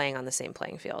never playing on the same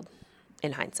playing field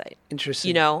in hindsight.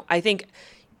 Interesting. I think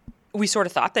we sort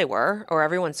of thought they were, or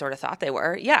everyone sort of thought they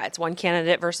were. Yeah, it's one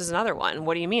candidate versus another one.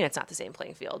 What do you mean it's not the same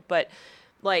playing field? But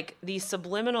like these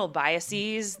subliminal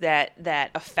biases that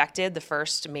affected the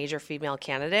first major female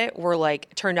candidate were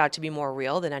like turned out to be more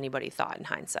real than anybody thought in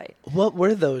hindsight. What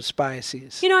were those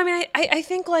biases? I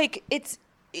think like it's,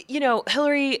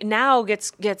 Hillary now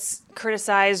gets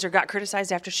criticized or got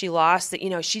criticized after she lost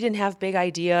that, she didn't have big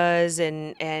ideas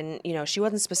and she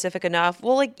wasn't specific enough.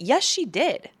 Well, like, yes, she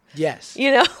did. Yes.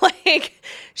 Like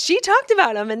she talked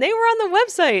about them and they were on the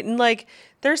website, and like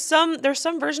there's some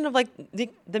version of like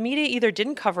the media either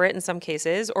didn't cover it in some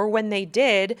cases, or when they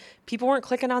did, people weren't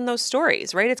clicking on those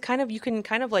stories, right? It's kind of, you can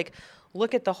kind of like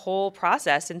look at the whole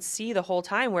process and see the whole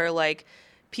time where like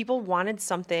people wanted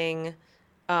something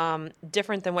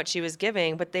different than what she was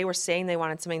giving, but they were saying they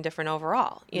wanted something different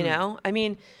overall, I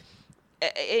mean,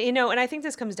 and I think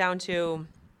this comes down to,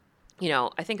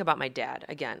 I think about my dad,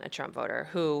 again, a Trump voter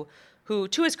who,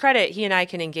 to his credit, he and I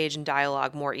can engage in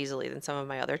dialogue more easily than some of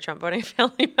my other Trump voting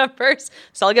family members.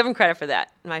 So I'll give him credit for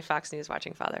that. My Fox News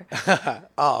watching father.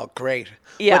 Oh, great.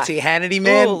 Yeah. What's he, Hannity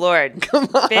man? Oh, Lord. Come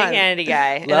on. Big Hannity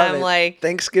guy. Love and I'm it. like,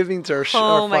 Thanksgivings are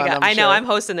oh my fun, God. I know, sure. I'm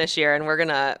hosting this year and we're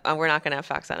not going to have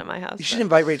Fox on at my house. You should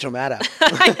invite Rachel Maddow.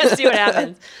 I can see what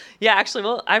happens. Yeah, actually,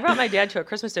 well, I brought my dad to a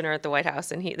Christmas dinner at the White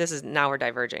House, and now we're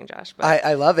diverging, Josh. But,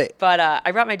 I love it. But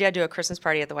I brought my dad to a Christmas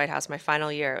party at the White House my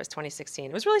final year. It was 2016.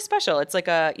 It was really special. It's like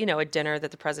a dinner that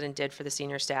the president did for the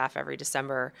senior staff every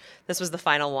December. This was the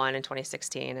final one in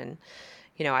 2016, and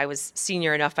I was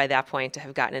senior enough by that point to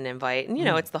have gotten an invite. And,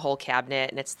 it's the whole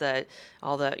cabinet and it's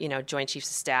all the Joint Chiefs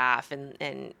of Staff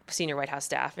and senior White House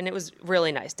staff. And it was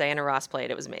really nice. Diana Ross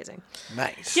played. It was amazing.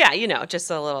 Nice. Yeah,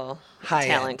 just a little High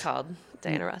talent end. called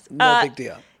Diana Ross. No big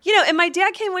deal. And my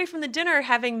dad came away from the dinner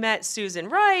having met Susan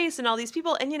Rice and all these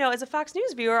people. And, as a Fox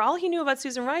News viewer, all he knew about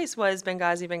Susan Rice was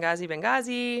Benghazi, Benghazi,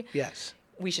 Benghazi. Yes.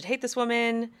 We should hate this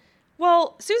woman.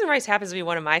 Well, Susan Rice happens to be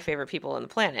one of my favorite people on the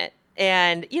planet.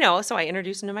 And, so I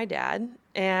introduced him to my dad,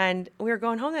 and we were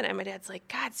going home that night. And my dad's like,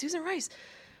 God, Susan Rice,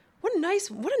 what a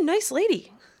nice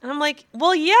lady. And I'm like,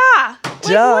 well, yeah. Like,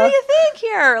 Duh. what do you think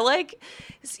here? Like,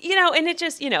 and it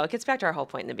just, it gets back to our whole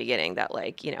point in the beginning that,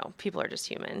 like, people are just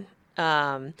human.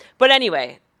 But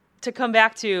anyway, to come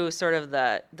back to sort of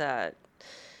the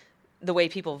way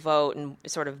people vote and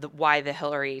sort of why the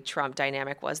Hillary-Trump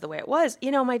dynamic was the way it was,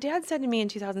 my dad said to me in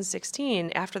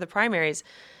 2016 after the primaries,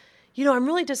 I'm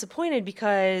really disappointed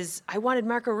because I wanted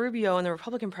Marco Rubio in the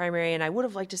Republican primary and I would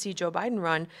have liked to see Joe Biden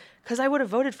run because I would have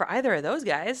voted for either of those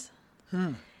guys.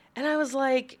 And I was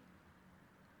like,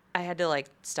 I had to like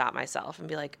stop myself and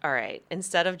be like, all right,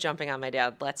 instead of jumping on my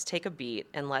dad, let's take a beat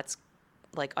and let's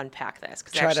like unpack this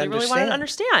because I actually really wanted to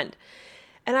understand.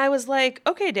 And I was like,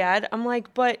 okay, Dad. I'm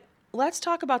like, but let's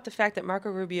talk about the fact that Marco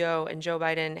Rubio and Joe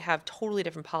Biden have totally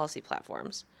different policy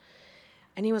platforms.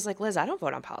 And he was like, Liz, I don't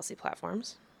vote on policy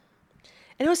platforms.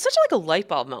 And it was such like a light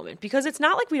bulb moment because it's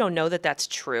not like we don't know that that's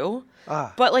true,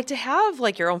 but like to have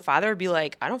like your own father be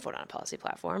like, I don't vote on a policy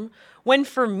platform. When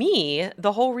for me,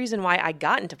 the whole reason why I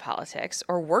got into politics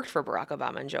or worked for Barack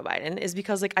Obama and Joe Biden is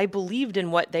because like I believed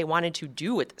in what they wanted to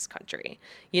do with this country.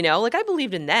 Like I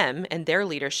believed in them and their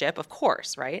leadership, of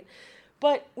course, right?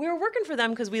 But we were working for them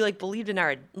because we like believed in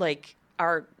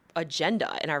our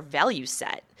agenda and our value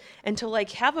set. And to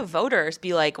like have a voters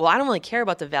be like, well, I don't really care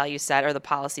about the value set or the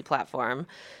policy platform.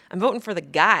 I'm voting for the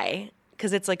guy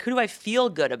because it's like, who do I feel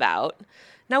good about?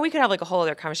 Now we could have like a whole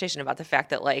other conversation about the fact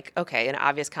that like, okay, an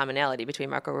obvious commonality between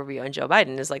Marco Rubio and Joe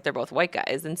Biden is like they're both white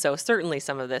guys. And so certainly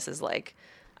some of this is like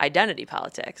identity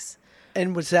politics.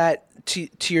 And was that to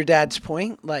your dad's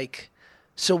point? Like,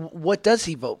 so what does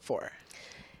he vote for?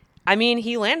 I mean,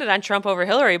 he landed on Trump over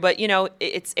Hillary, but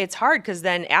it's hard because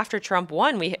then after Trump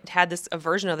won, we had a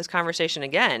version of this conversation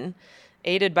again,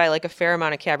 aided by like a fair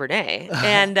amount of Cabernet,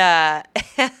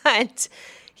 and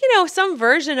some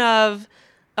version of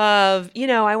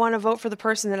I want to vote for the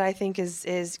person that I think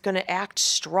is going to act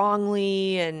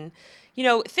strongly, and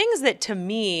things that to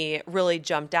me really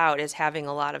jumped out as having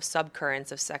a lot of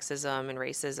subcurrents of sexism and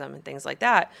racism and things like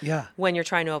that. Yeah. When you're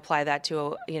trying to apply that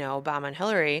to Obama and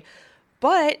Hillary.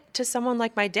 But to someone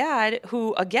like my dad,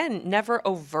 who, again, never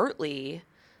overtly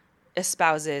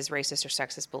espouses racist or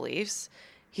sexist beliefs,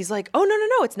 he's like, oh,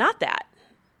 no, it's not that.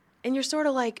 And you're sort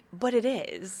of like, but it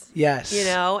is. Yes.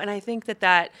 And I think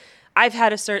that I've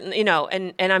had a certain,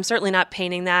 and I'm certainly not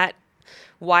painting that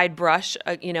wide brush,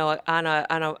 on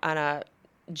a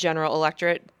general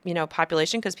electorate,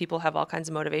 population, because people have all kinds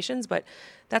of motivations. But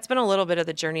that's been a little bit of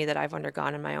the journey that I've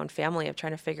undergone in my own family of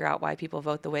trying to figure out why people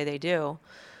vote the way they do.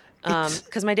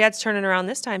 Because my dad's turning around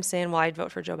this time saying, well, I'd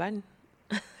vote for Joe Biden.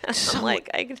 I'm like,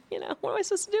 what am I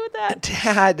supposed to do with that?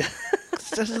 Dad,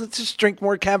 let's just drink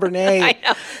more Cabernet. I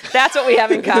know. That's what we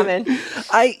have in common.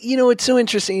 It's so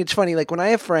interesting. It's funny. Like when I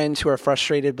have friends who are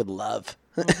frustrated with love,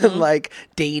 like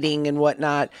dating and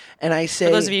whatnot, and I say,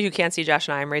 for those of you who can't see Josh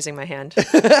and I'm raising my hand.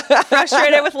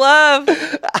 Frustrated with love.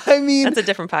 I mean, that's a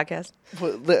different podcast.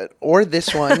 Or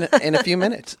this one in a few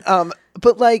minutes.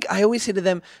 But like I always say to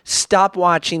them, stop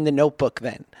watching The Notebook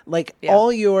then. Like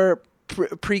all your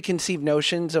preconceived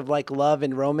notions of like love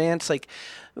and romance, like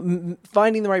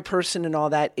finding the right person and all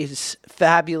that is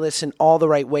fabulous in all the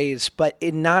right ways, but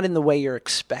not in the way you're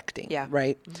expecting. Yeah.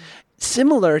 Right. Mm-hmm.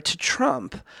 Similar to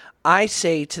Trump, I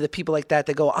say to the people like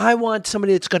that go, I want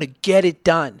somebody that's going to get it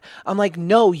done. I'm like,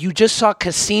 no, you just saw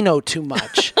Casino too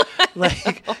much.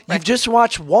 Like you've just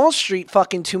watched Wall Street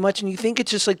fucking too much and you think it's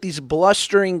just like these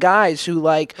blustering guys who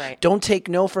like don't take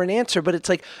no for an answer. But it's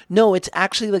like, no, it's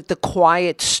actually like the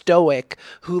quiet stoic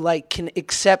who like can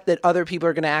accept that other people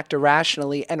are going to act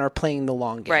irrationally and are playing the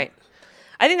long game. Right.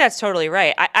 I think that's totally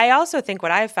right. I also think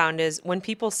what I've found is when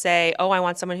people say, oh, I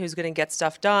want someone who's going to get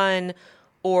stuff done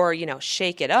or,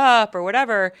 shake it up or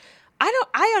whatever,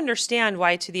 I understand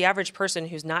why to the average person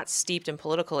who's not steeped in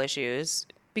political issues,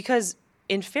 because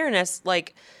in fairness,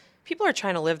 like people are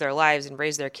trying to live their lives and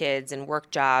raise their kids and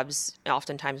work jobs,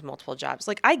 oftentimes multiple jobs.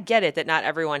 Like I get it that not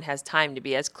everyone has time to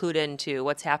be as clued into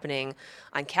what's happening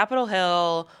on Capitol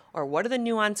Hill or what are the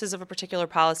nuances of a particular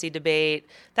policy debate.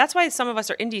 That's why some of us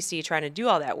are in DC trying to do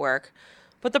all that work.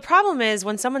 But the problem is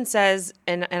when someone says,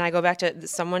 and I go back to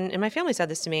someone in my family said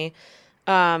this to me,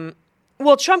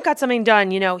 well, Trump got something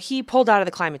done, he pulled out of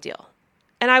the climate deal.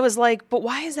 And I was like, but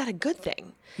why is that a good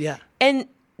thing? Yeah. And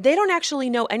they don't actually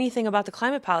know anything about the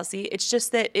climate policy. It's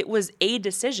just that it was a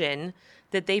decision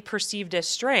that they perceived as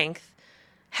strength,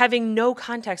 having no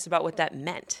context about what that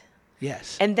meant.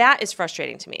 Yes. And that is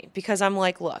frustrating to me because I'm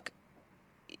like, look,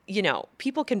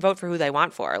 people can vote for who they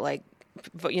want for. Like,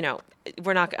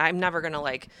 I'm never going to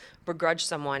like begrudge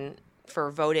someone for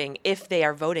voting if they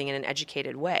are voting in an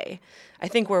educated way. I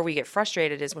think where we get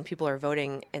frustrated is when people are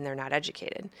voting and they're not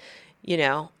educated,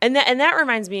 and that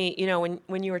reminds me,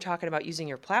 when you were talking about using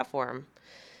your platform,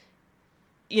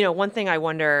 one thing I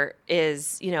wonder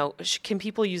is, can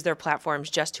people use their platforms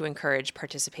just to encourage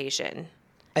participation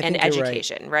and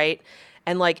education, right?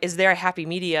 And like, is there a happy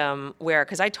medium where,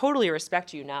 because I totally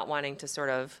respect you not wanting to sort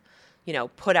of,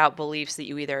 put out beliefs that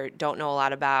you either don't know a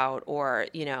lot about or,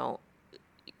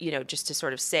 just to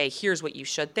sort of say, here's what you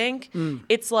should think.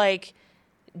 It's like,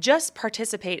 just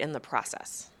participate in the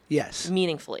process. Yes.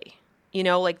 Meaningfully.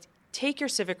 Like take your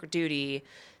civic duty,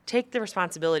 take the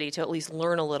responsibility to at least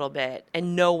learn a little bit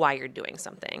and know why you're doing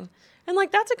something. And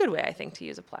like, that's a good way, I think, to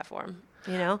use a platform,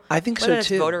 I think whether so it's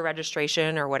too. Voter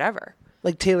registration or whatever.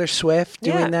 Like Taylor Swift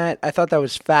doing that. I thought that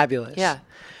was fabulous. Yeah.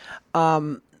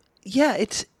 Yeah,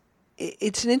 it's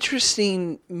an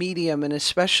interesting medium, and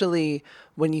especially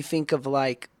when you think of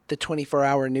like the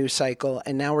 24-hour news cycle,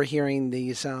 and now we're hearing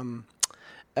these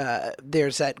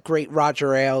there's that great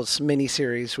Roger Ailes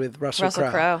miniseries with Russell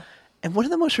Crowe. And one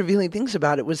of the most revealing things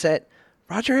about it was that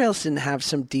Roger Ailes didn't have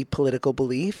some deep political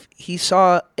belief. He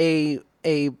saw an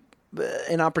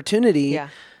opportunity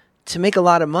to make a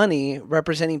lot of money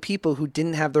representing people who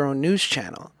didn't have their own news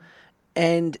channel.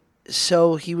 And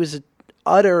so he was an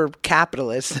utter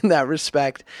capitalist in that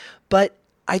respect. But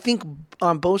I think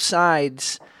on both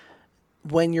sides,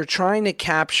 when you're trying to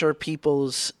capture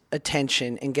people's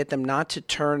attention and get them not to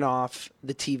turn off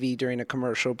the TV during a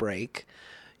commercial break,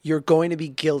 you're going to be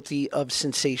guilty of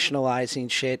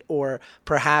sensationalizing shit, or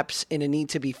perhaps in a need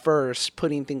to be first,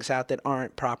 putting things out that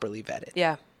aren't properly vetted.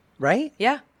 Yeah. Right?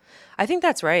 Yeah. I think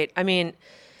that's right. I mean,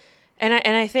 and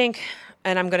I think,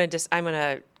 and I'm going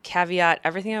to caveat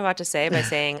everything I'm about to say by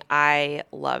saying I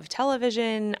love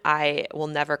television. I will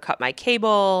never cut my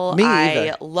cable. Me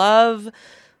either. I love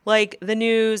like the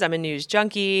news. I'm a news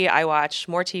junkie. I watch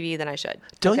more TV than I should.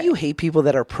 Don't you hate people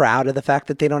that are proud of the fact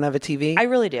that they don't have a TV? I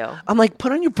really do. I'm like,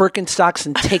 put on your Birkenstocks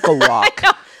and take a walk.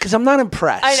 Because I'm not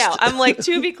impressed. I know. I'm like,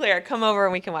 to be clear, come over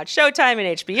and we can watch Showtime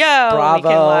and HBO. Bravo. And we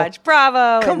can watch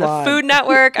Bravo Come and on. the Food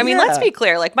Network. I mean, Yeah. let's be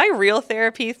clear. Like, my real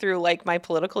therapy through like my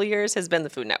political years has been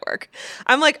the Food Network.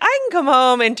 I'm like, I can come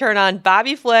home and turn on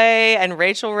Bobby Flay and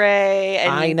Rachel Ray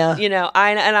and Ina. Ina,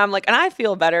 and I'm like, and I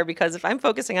feel better because if I'm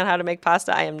focusing on how to make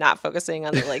pasta, I am not focusing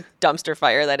on the like dumpster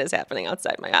fire that is happening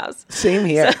outside my house. Same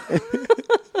here.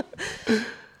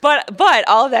 But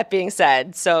all of that being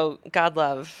said, so God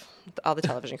love all the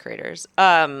television creators.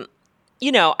 I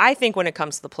think when it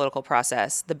comes to the political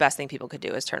process, the best thing people could do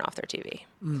is turn off their TV.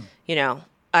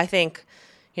 I think,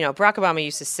 Barack Obama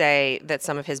used to say that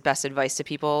some of his best advice to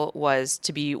people was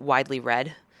to be widely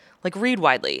read. Like, read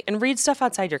widely and read stuff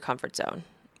outside your comfort zone,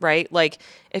 right? Like,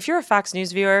 if you're a Fox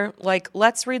News viewer, like,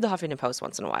 let's read the Huffington Post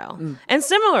once in a while. And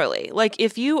similarly, like,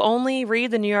 if you only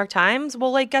read the New York Times,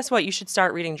 well, like, guess what? You should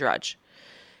start reading Drudge.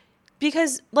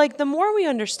 Because, like, the more we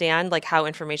understand, like, how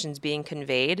information's being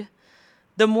conveyed,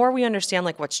 the more we understand,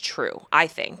 like, what's true, I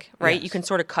think, right? Yes. You can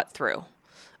sort of cut through.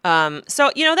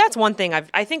 So, that's one thing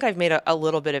I think I've made a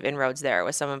little bit of inroads there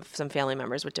with some family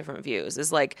members with different views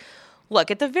is like, look,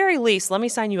 at the very least, let me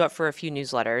sign you up for a few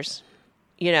newsletters,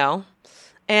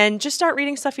 and just start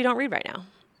reading stuff you don't read right now.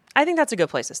 I think that's a good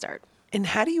place to start. And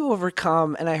how do you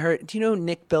overcome, and I heard, do you know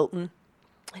Nick Bilton?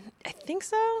 I think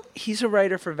so. He's a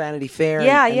writer for Vanity Fair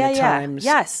Yeah, and the Times.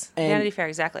 Yes, And- Vanity Fair,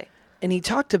 exactly. And he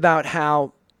talked about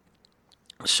how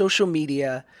social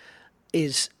media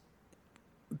is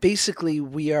basically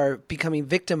we are becoming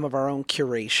victim of our own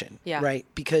curation, Yeah. right?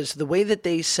 Because the way that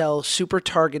they sell super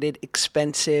targeted,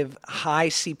 expensive, high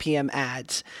CPM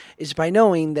ads is by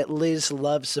knowing that Liz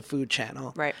loves the Food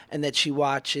Channel, Right. and that she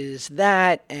watches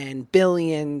that and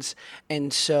Billions,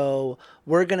 and so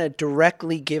we're going to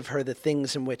directly give her the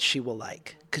things in which she will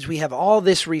like. Because we have all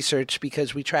this research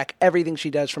because we track everything she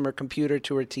does from her computer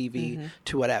to her TV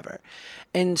to whatever.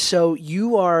 And so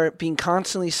you are being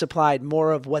constantly supplied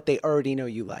more of what they already know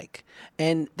you like.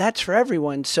 And that's for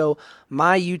everyone. So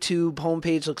my YouTube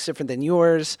homepage looks different than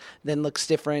yours, then looks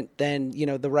different than,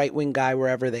 the right-wing guy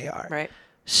wherever they are. Right.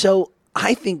 So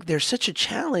I think there's such a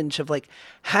challenge of like,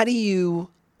 how do you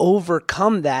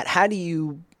overcome that? How do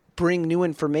you bring new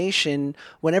information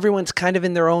when everyone's kind of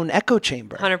in their own echo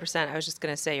chamber. 100%. I was just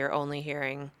going to say you're only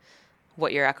hearing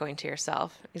what you're echoing to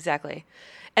yourself. Exactly.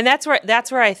 And that's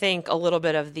where I think a little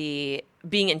bit of the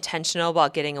being intentional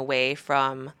about getting away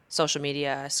from social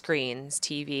media, screens,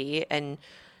 TV, and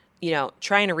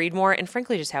trying to read more and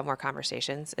frankly just have more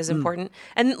conversations is important.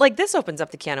 And like this opens up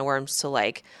the can of worms to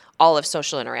like all of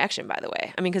social interaction, by the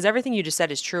way. I mean, because everything you just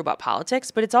said is true about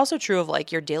politics, but it's also true of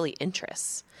like your daily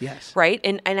interests. Yes. Right.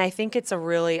 And I think it's a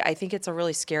really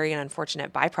scary and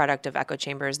unfortunate byproduct of echo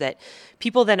chambers that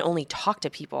people then only talk to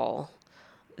people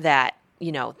that,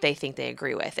 they think they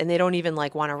agree with. And they don't even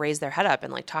like want to raise their head up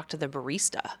and like talk to the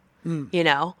barista,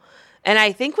 And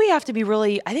I think we have to be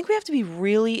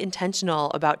really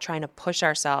intentional about trying to push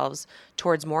ourselves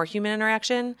towards more human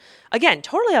interaction. Again,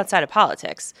 totally outside of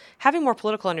politics. Having more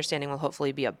political understanding will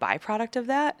hopefully be a byproduct of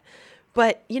that.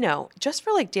 But, just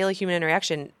for like daily human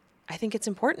interaction, I think it's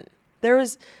important. There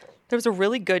was a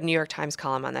really good New York Times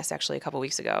column on this actually a couple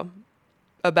weeks ago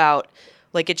about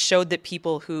like it showed that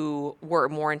people who were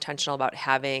more intentional about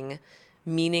having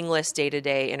meaningless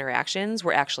day-to-day interactions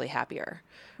were actually happier.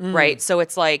 Right. So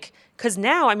it's like, because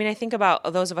now, I mean, I think about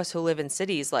those of us who live in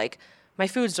cities, like my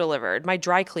food's delivered, my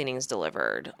dry cleaning's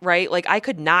delivered, right? Like I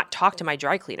could not talk to my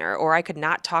dry cleaner or I could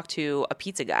not talk to a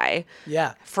pizza guy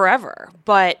forever.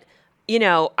 But,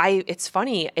 it's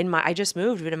funny, I just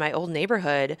moved into my old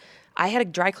neighborhood. I had a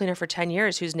dry cleaner for 10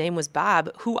 years whose name was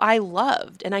Bob, who I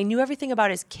loved. And I knew everything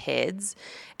about his kids.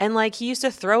 And like he used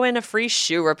to throw in a free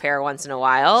shoe repair once in a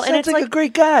while. Sounds and it's like a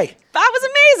great guy. Bob was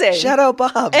amazing. Shout out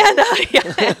Bob. And,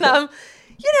 and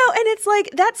it's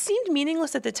like that seemed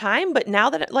meaningless at the time. But now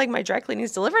that like my dry cleaning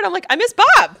is delivered, I'm like, I miss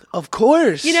Bob. Of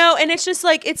course. And it's just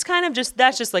like, it's kind of just,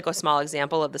 that's just like a small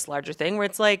example of this larger thing where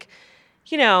it's like,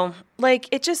 like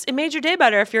it made your day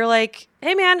better if you're like,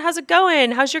 hey man, how's it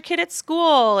going? How's your kid at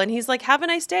school? And he's like, have a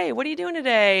nice day. What are you doing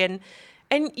today?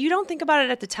 And you don't think about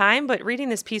it at the time, but reading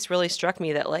this piece really struck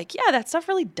me that like, yeah, that stuff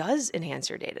really does enhance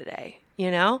your day to day,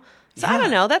 So I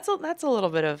don't know. That's a little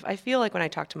bit of, I feel like when I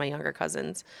talk to my younger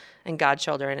cousins and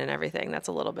godchildren and everything, that's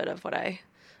a little bit of what I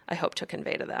hope to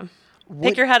convey to them.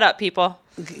 Pick your head up, people.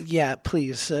 Yeah,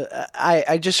 please.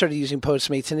 I just started using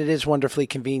Postmates, and it is wonderfully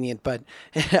convenient. But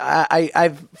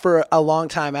I've for a long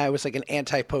time I was like an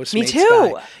anti-Postmates Me too.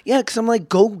 guy. Yeah, because I'm like,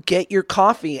 go get your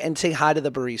coffee and say hi to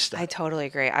the barista. I totally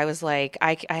agree. I was like,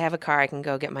 I have a car, I can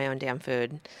go get my own damn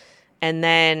food. And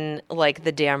then like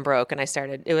the dam broke, and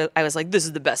I was like, this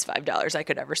is the best $5 I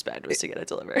could ever spend was to get it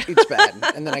delivered. It's bad.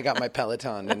 And then I got my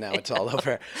Peloton, and now it's all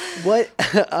over. What?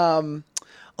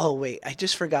 Oh, wait, I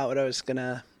just forgot what I was going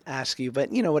to ask you,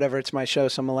 but whatever, it's my show,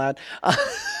 so I'm allowed.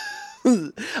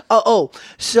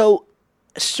 So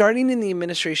starting in the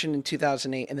administration in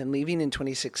 2008 and then leaving in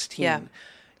 2016,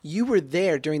 you were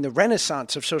there during the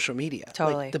renaissance of social media.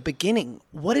 Totally. Like the beginning.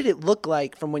 What did it look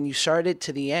like from when you started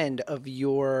to the end of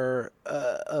your,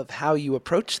 of how you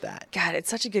approached that? God, it's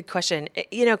such a good question.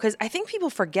 Because I think people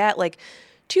forget, like,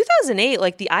 2008,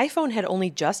 like the iPhone had only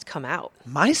just come out.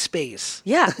 MySpace.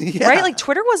 Yeah. Right? Like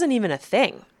Twitter wasn't even a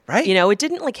thing. Right. It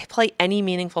didn't like play any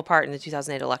meaningful part in the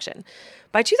 2008 election.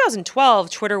 By 2012,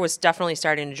 Twitter was definitely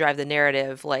starting to drive the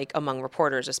narrative, like among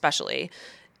reporters especially.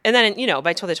 And then,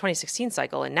 by the 2016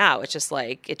 cycle and now it's just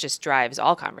like, it just drives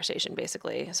all conversation,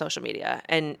 basically, social media.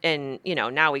 And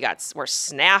now we're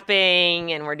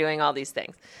snapping and we're doing all these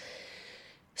things.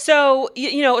 So,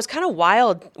 it was kind of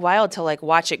wild to like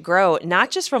watch it grow,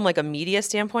 not just from like a media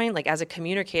standpoint, like as a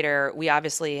communicator, we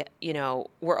obviously,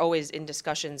 we're always in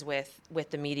discussions with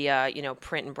the media,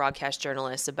 print and broadcast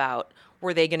journalists about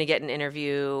were they going to get an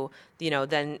interview?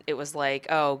 Then it was like,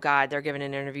 oh God, they're giving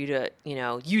an interview to,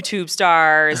 YouTube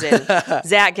stars and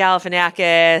Zach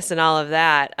Galifianakis and all of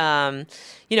that.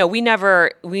 We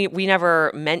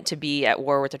never meant to be at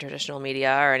war with the traditional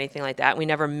media or anything like that. We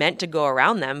never meant to go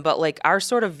around them. But like our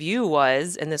sort of view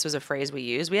was, and this was a phrase we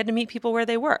used, we had to meet people where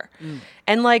they were.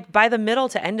 And like by the middle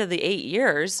to end of the 8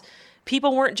 years,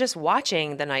 people weren't just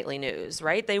watching the nightly news,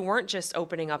 right? They weren't just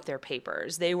opening up their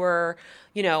papers. They were,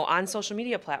 on social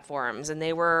media platforms and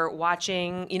they were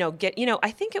watching,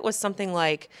 I think it was something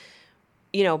like,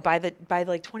 by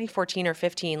like 2014 or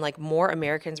 15, like more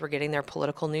Americans were getting their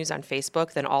political news on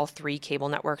Facebook than all 3 cable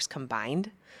networks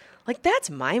combined. Like that's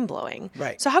mind blowing.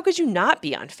 Right. So how could you not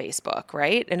be on Facebook,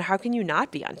 right? And how can you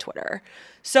not be on Twitter?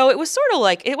 So it was sort of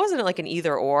like, it wasn't like an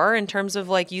either or in terms of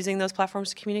like using those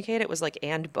platforms to communicate. It was like,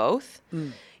 and both,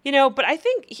 but I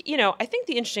think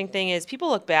the interesting thing is people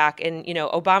look back and,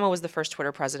 Obama was the first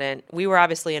Twitter president. We were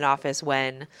obviously in office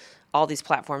when all these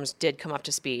platforms did come up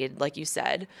to speed, like you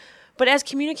said. But as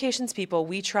communications people,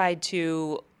 we tried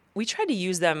to we tried to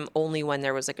use them only when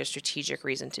there was like a strategic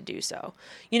reason to do so.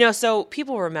 So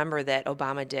people remember that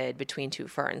Obama did Between Two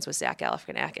Ferns with Zach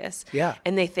Galifianakis. Yeah.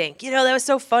 And they think, that was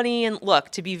so funny. And look,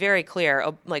 to be very clear,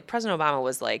 like President Obama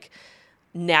was like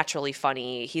naturally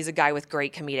funny. He's a guy with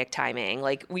great comedic timing.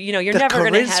 Like, you're never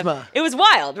going to have, it was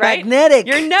wild, right? Magnetic.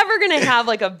 You're never going to have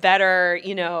like a better,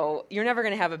 you're never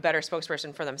going to have a better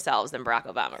spokesperson for themselves than Barack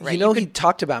Obama, right? He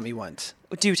talked about me once.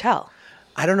 Do tell.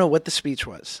 I don't know what the speech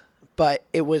was, but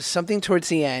it was something towards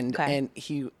the end, Okay.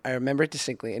 and I remember it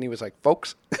distinctly, and he was like,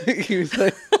 folks, he was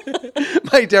like,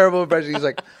 my terrible impression, he's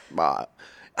like,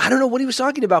 I don't know what he was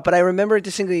talking about, but I remember it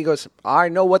distinctly. He goes, I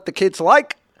know what the kids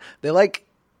like. They like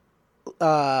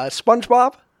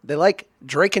SpongeBob. They like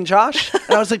Drake and Josh. And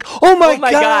I was like, oh my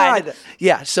God.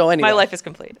 Yeah, so anyway. My life is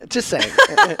complete. Just saying.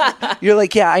 You're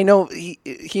like, yeah, I know.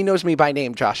 He knows me by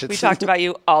name, Josh. We talked about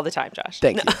you all the time, Josh.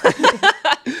 Thank you.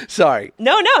 Sorry.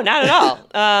 No, not at all.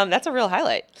 That's a real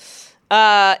highlight.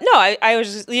 I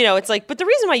was just, it's like, but the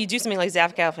reason why you do something like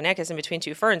Zach Galifianakis in Between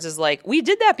Two Ferns is like, we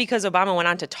did that because Obama went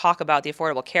on to talk about the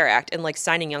Affordable Care Act and like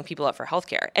signing young people up for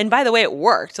healthcare. And by the way, it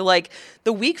worked. Like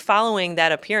the week following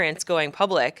that appearance going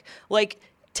public, like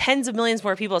tens of millions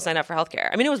more people signed up for healthcare.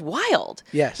 I mean, it was wild.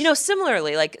 Yes.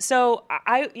 Similarly, like, so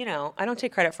I don't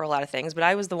take credit for a lot of things, but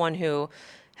I was the one who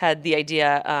had the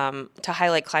idea to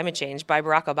highlight climate change by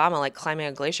Barack Obama, like climbing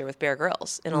a glacier with Bear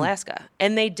Grylls in Alaska.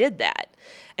 And they did that.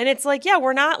 And it's like, yeah,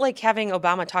 we're not like having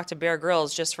Obama talk to Bear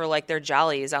Grylls just for like their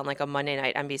jollies on like a Monday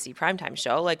night NBC primetime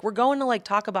show. Like we're going to like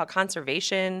talk about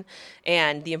conservation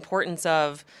and the importance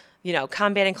of,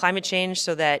 combating climate change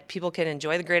so that people can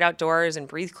enjoy the great outdoors and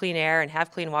breathe clean air and have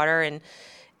clean water. And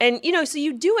so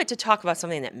you do it to talk about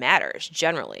something that matters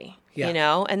generally,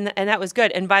 and that was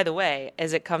good. And by the way,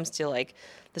 as it comes to like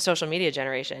the social media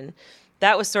generation,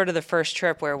 that was sort of the first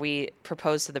trip where we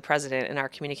proposed to the president in our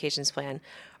communications plan.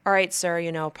 All right,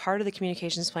 sir, part of the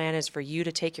communications plan is for you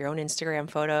to take your own Instagram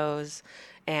photos.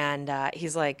 And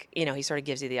he's like, he sort of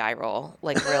gives you the eye roll.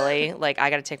 Like, really? Like,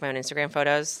 I got to take my own Instagram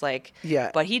photos? Like,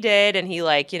 yeah. But he did. And he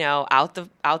like, out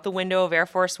the window of Air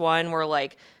Force One, we're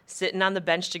like sitting on the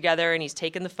bench together and he's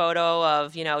taking the photo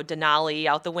of, Denali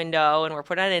out the window and we're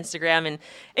putting it on Instagram. And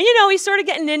he's sort of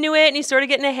getting into it and he's sort of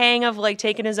getting a hang of like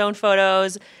taking his own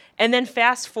photos. And then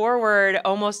fast forward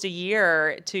almost a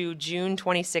year to June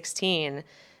 2016.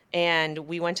 And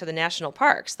we went to the national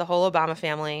parks. The whole Obama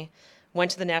family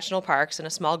went to the national parks and a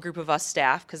small group of us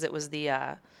staff, because it was the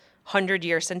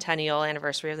 100-year centennial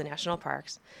anniversary of the national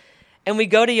parks. And we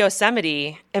go to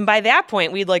Yosemite, and by that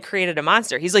point, we'd like created a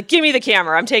monster. He's like, give me the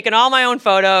camera. I'm taking all my own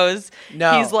photos.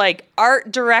 No. He's like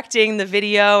art directing the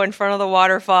video in front of the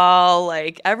waterfall.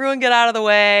 Like, everyone get out of the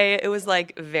way. It was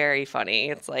like very funny.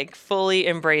 It's like fully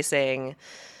embracing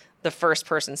the first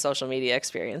person social media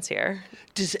experience here.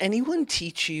 Does anyone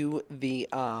teach you the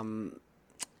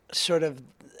sort of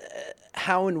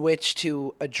how in which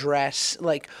to address,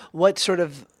 like, I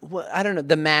don't know,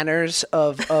 the manners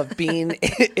of being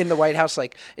in the White House?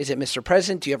 Like, is it Mr.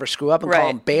 President? Do you ever screw up and call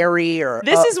him Barry or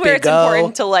This is where Big it's O?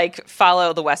 important to like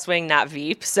follow the West Wing, not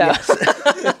Veep. So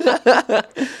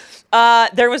Yes.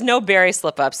 there was no Barry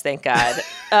slip-ups, thank God.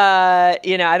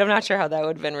 I'm not sure how that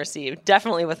would have been received.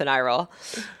 Definitely with an eye roll.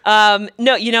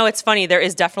 No, it's funny. There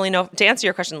is definitely to answer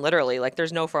your question literally, like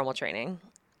there's no formal training.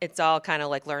 It's all kind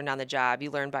of like learned on the job. You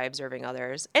learn by observing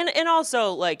others. And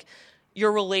also like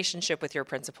your relationship with your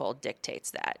principal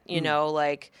dictates that.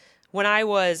 Like when I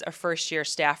was a first-year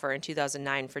staffer in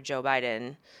 2009 for Joe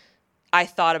Biden, I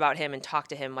thought about him and talked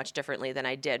to him much differently than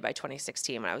I did by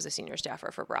 2016 when I was a senior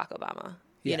staffer for Barack Obama.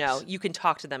 Yes. You can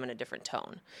talk to them in a different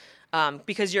tone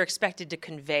because you're expected to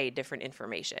convey different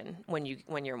information when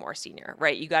you're more senior,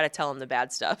 right? You got to tell them the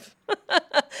bad stuff.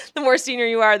 The more senior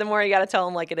you are, the more you got to tell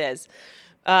them like it is.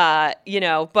 But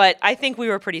I think we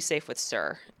were pretty safe with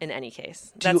Sir in any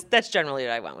case. That's generally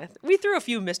what I went with. We threw a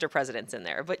few Mr. Presidents in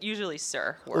there, but usually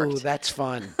Sir worked. Oh, that's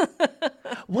fun.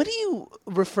 What do you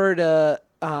refer to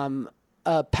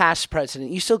a past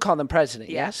president? You still call them president,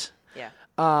 yes? Yeah.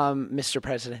 Mr.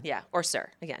 President. Yeah, or Sir.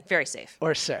 Again, very safe.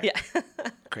 Or Sir. Yeah.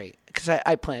 Great. Because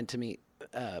I plan to meet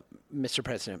Mr.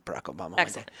 President Barack Obama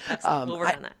Excellent. one day. Excellent. We'll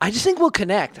work on that. I just think we'll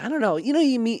connect. I don't know.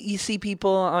 You see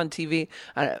people on TV.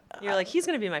 You're like, he's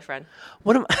going to be my friend.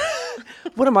 What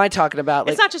am I talking about?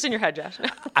 It's not just in your head, Josh.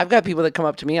 I've got people that come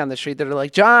up to me on the street that are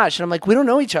like, Josh, and I'm like, we don't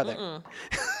know each other.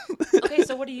 Okay,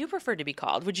 so what do you prefer to be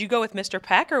called? Would you go with Mr.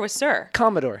 Peck or with Sir?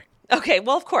 Commodore. Okay,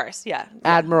 well, of course, yeah.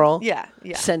 Admiral. Yeah.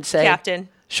 Sensei. Captain.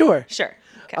 Sure.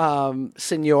 Okay.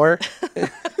 Senor.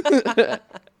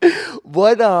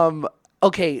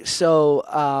 Okay, so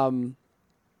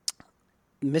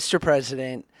Mr.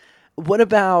 President, what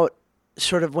about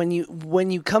sort of when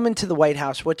you come into the White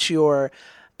House, what's your,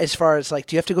 as far as like,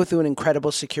 do you have to go through an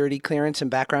incredible security clearance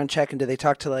and background check, and do they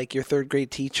talk to like your third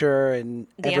grade teacher and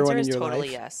everyone in your life? The answer is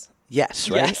totally yes. Yes,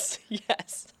 right? Yes,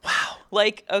 yes. Wow.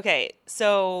 Like, okay,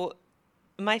 so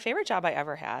my favorite job I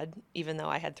ever had, even though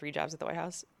I had 3 jobs at the White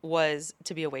House, was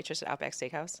to be a waitress at Outback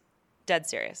Steakhouse. Dead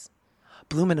serious.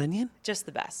 Bloomin' Onion? Just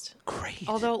the best. Great.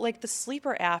 Although, like, the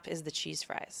sleeper app is the cheese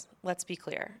fries. Let's be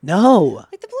clear. No.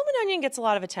 Like, the Bloomin' Onion gets a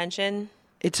lot of attention.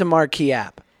 It's a marquee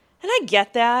app. And I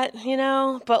get that,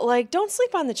 but, like, don't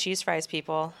sleep on the cheese fries,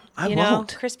 people. I you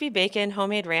won't. know, crispy bacon,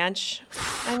 homemade ranch.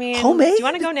 I mean, Homemade? do you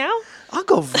want to go now? I'll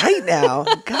go right now.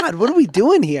 God, what are we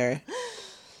doing here?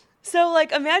 So,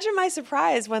 like, imagine my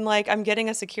surprise when, like, I'm getting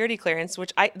a security clearance,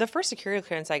 which the first security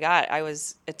clearance I got, it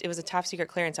was a top secret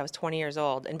clearance. I was 20 years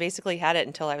old and basically had it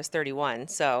until I was 31.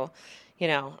 So,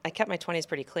 I kept my 20s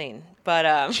pretty clean. But,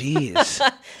 Jeez.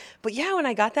 but yeah, when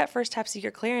I got that first top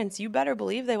secret clearance, you better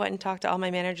believe they went and talked to all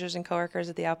my managers and coworkers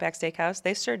at the Outback Steakhouse.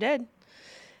 They sure did.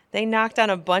 They knocked on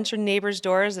a bunch of neighbors'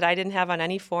 doors that I didn't have on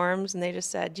any forms, and they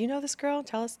just said, "Do you know this girl?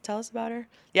 Tell us about her."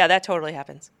 Yeah, that totally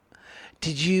happens.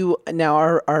 Did you, now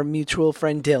our mutual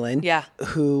friend Dylan, Yeah.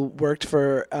 who worked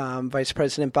for Vice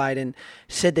President Biden,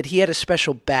 said that he had a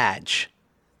special badge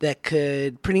that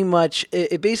could pretty much,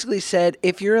 it basically said,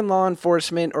 if you're in law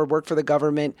enforcement or work for the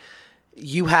government,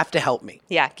 you have to help me.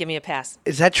 Yeah, give me a pass.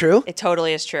 Is that true? It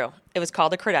totally is true. It was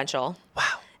called a credential. Wow.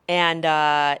 And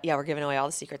yeah, we're giving away all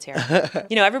the secrets here.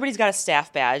 Everybody's got a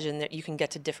staff badge, and you can get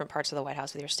to different parts of the White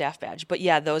House with your staff badge. But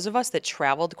yeah, those of us that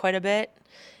traveled quite a bit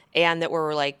and that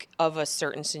were like of a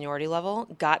certain seniority level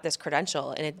got this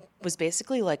credential. And it was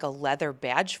basically like a leather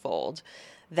badge fold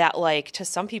that, like, to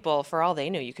some people, for all they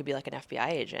knew, you could be like an FBI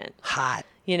agent. Hot.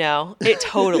 It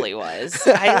totally was.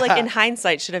 I, like, in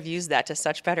hindsight, should have used that to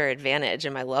such better advantage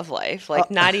in my love life. Like,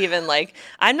 not even like,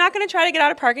 I'm not going to try to get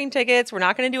out of parking tickets. We're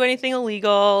not going to do anything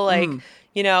illegal. Like,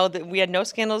 we had no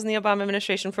scandals in the Obama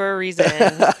administration for a reason.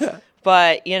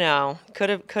 But, could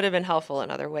have been helpful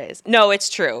in other ways. No, it's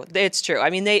true. It's true. I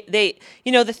mean, they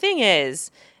the thing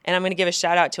is, and I'm going to give a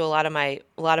shout out to a lot of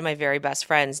my very best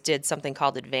friends did something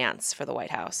called Advance for the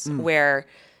White House, where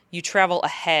you travel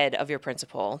ahead of your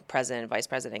principal, president, vice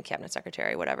president, cabinet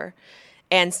secretary, whatever,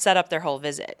 and set up their whole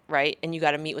visit, right? And you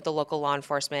got to meet with the local law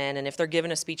enforcement. And if they're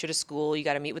giving a speech at a school, you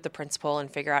got to meet with the principal and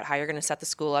figure out how you're going to set the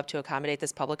school up to accommodate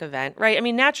this public event, right? I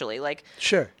mean, naturally, like,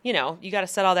 Sure. you got to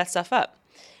set all that stuff up.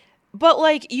 But,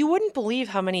 like, you wouldn't believe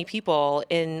how many people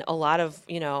in a lot of,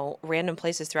 random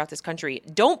places throughout this country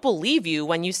don't believe you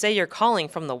when you say you're calling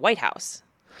from the White House.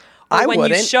 Or I when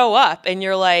wouldn't. you show up and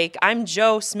you're like, "I'm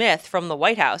Joe Smith from the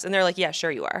White House." And they're like, "Yeah,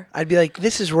 sure you are." I'd be like,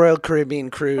 this is Royal Caribbean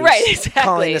Cruise. Right, exactly.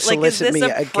 Calling to Like, is solicit this me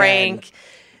a again. prank?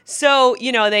 So,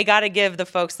 they got to give the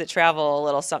folks that travel a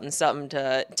little something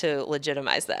to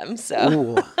legitimize them. So,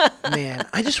 Ooh, man,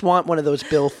 I just want one of those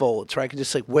billfolds where I can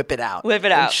just like whip it out. Whip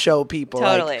it and out. show people.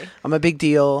 like, Totally. I'm a big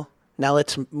deal. Now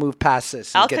let's move past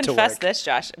this and I'll get to confess work. this,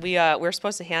 Josh. We're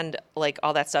supposed to hand like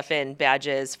all that stuff in,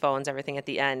 badges, phones, everything at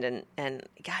the end, and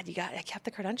God, I kept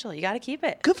the credential. You got to keep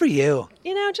it. Good for you.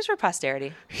 Just for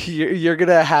posterity. You're going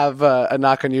to have a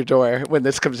knock on your door when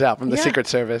this comes out from the Yeah, Secret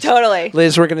Service. totally.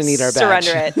 Liz, we're going to need our badge.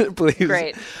 Surrender it. Please.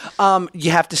 Great. You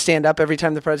have to stand up every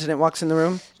time the president walks in the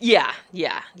room? Yeah.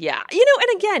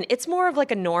 And again, it's more of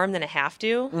like a norm than a have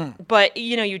to. But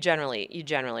you generally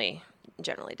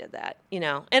did that.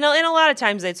 And a lot of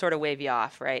times they'd sort of wave you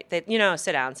off, right? They,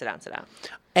 sit down.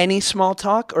 Any small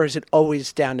talk, or is it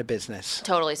always down to business?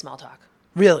 Totally small talk.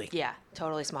 Really? Yeah,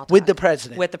 totally small talk. With the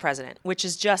president? With the president, which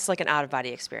is just like an out-of-body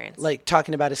experience. Like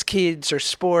talking about his kids or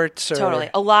sports? Or... Totally.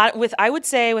 I would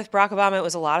say with Barack Obama, it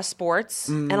was a lot of sports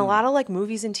and a lot of like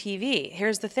movies and TV.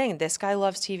 Here's the thing. This guy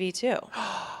loves TV too.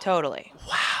 Totally.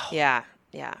 Wow. Yeah.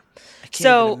 I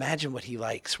can't even imagine what he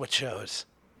likes, what shows.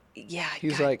 Yeah.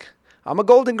 He's like, I'm a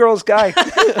Golden Girls guy.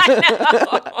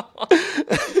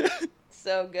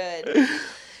 So good.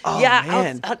 Oh, yeah.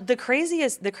 man. The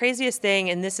craziest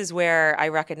thing, and this is where I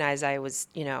recognize I was,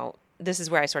 this is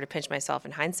where I sort of pinch myself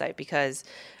in hindsight, because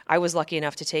I was lucky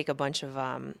enough to take a bunch of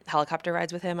helicopter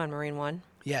rides with him on Marine One.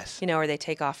 Yes. Where they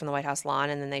take off from the White House lawn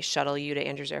and then they shuttle you to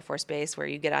Andrews Air Force Base, where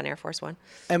you get on Air Force One.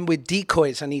 And with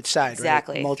decoys on each side,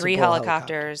 exactly. right? Multiple 3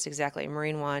 helicopters, exactly.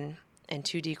 Marine One and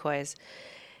 2 decoys.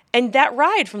 And that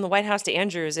ride from the White House to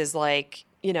Andrews is like,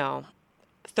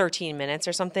 13 minutes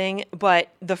or something. But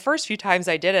the first few times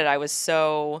I did it, I was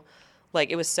so,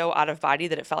 it was so out of body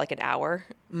that it felt like an hour.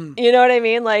 You know what I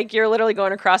mean? Like, you're literally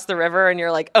going across the river and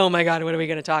you're like, oh my God, what are we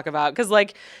going to talk about? Because,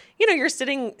 you're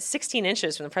sitting 16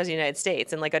 inches from the President of the United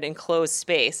States in like an enclosed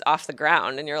space off the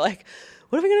ground. And you're like,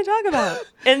 what are we going to talk about?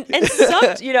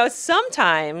 And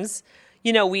sometimes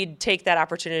we'd take that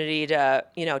opportunity to,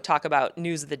 talk about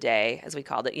news of the day, as we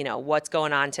called it, what's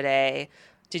going on today.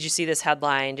 Did you see this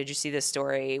headline? Did you see this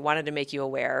story? Wanted to make you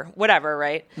aware, whatever,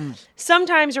 right?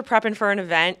 Sometimes you're prepping for an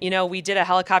event. We did a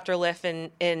helicopter lift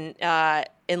in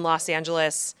Los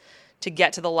Angeles to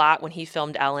get to the lot when he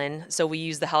filmed Ellen. So we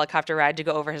used the helicopter ride to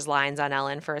go over his lines on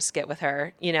Ellen for a skit with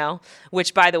her,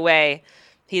 which, by the way,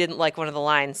 he didn't like one of the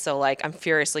lines. So, like, I'm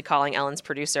furiously calling Ellen's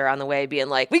producer on the way, being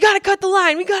like, we got to cut the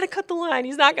line. We got to cut the line.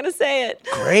 He's not going to say it.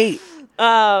 Great.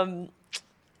 But,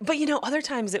 other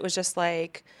times it was just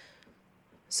like,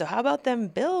 so how about them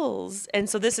Bills? And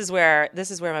so this is where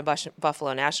my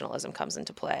Buffalo nationalism comes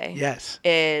into play. Yes.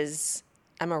 Is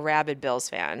I'm a rabid Bills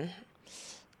fan,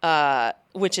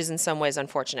 which is in some ways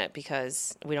unfortunate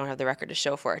because we don't have the record to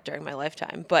show for it during my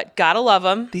lifetime. But gotta love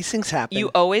them. These things happen.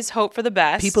 You always hope for the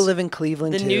best. People live in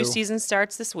Cleveland, too. The new season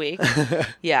starts this week.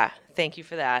 Yeah, thank you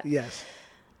for that. Yes.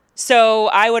 So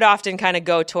I would often kind of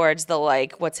go towards the,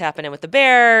 like, what's happening with the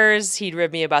Bears. He'd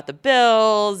rib me about the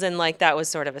Bills, and, like, that was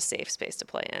sort of a safe space to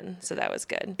play in. So that was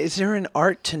good. Is there an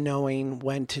art to knowing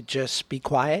when to just be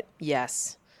quiet?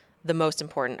 Yes. The most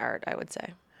important art, I would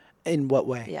say. In what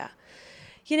way? Yeah.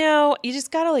 You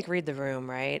just got to, like, read the room,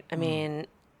 right? I mean,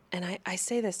 and I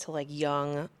say this to, like,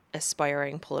 young,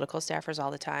 aspiring political staffers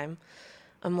all the time.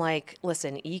 I'm like,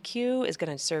 listen, EQ is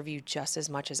going to serve you just as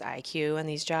much as IQ in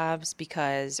these jobs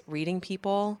because reading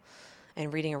people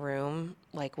and reading a room,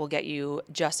 like, will get you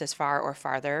just as far or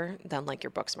farther than, like, your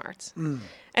book smarts.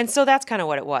 And so that's kind of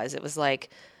what it was. It was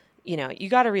like, you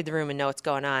got to read the room and know what's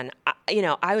going on.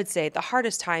 I would say the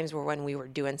hardest times were when we were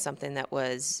doing something that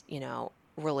was,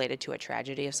 related to a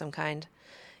tragedy of some kind.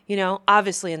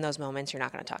 Obviously in those moments, you're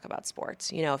not going to talk about sports.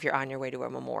 If you're on your way to a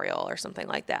memorial or something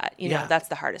like that, that's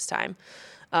the hardest time.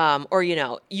 Or,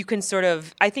 you can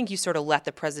I think you sort of let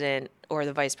the president or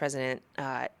the vice president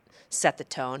set the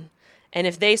tone. And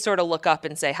if they sort of look up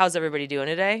and say, how's everybody doing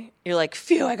today? You're like,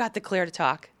 phew, I got the clear to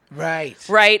talk. Right.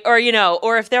 Right. Or,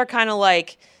 or if they're kind of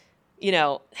like,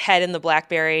 head in the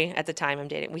BlackBerry at the time I'm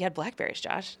dating. We had BlackBerries,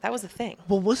 Josh. That was the thing.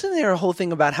 Well, wasn't there a whole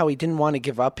thing about how he didn't want to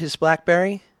give up his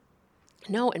BlackBerry?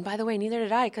 No, and by the way, neither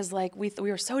did I, because like we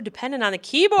were so dependent on the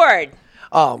keyboard.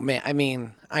 Oh man, I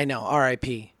mean, I know.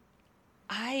 R.I.P.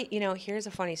 Here's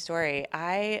a funny story.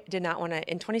 I did not want to.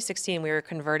 In 2016, we were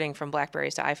converting from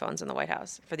BlackBerries to iPhones in the White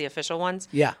House for the official ones.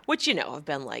 Yeah. Which have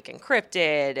been like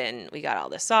encrypted, and we got all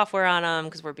this software on them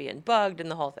because we're being bugged and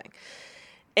the whole thing.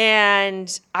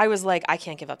 And I was like, I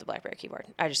can't give up the BlackBerry keyboard.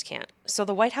 I just can't. So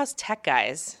the White House tech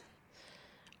guys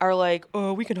are like,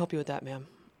 oh, we can help you with that, ma'am.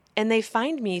 And they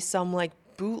find me some like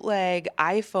bootleg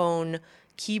iPhone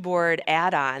keyboard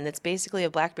add-on that's basically a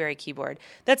BlackBerry keyboard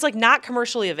that's like not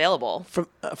commercially available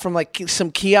from like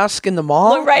some kiosk in the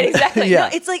mall. Well, right, exactly. Yeah.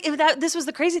 No, it's like this was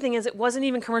the crazy thing is it wasn't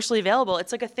even commercially available.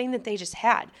 It's like a thing that they just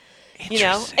had.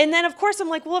 And then of course I'm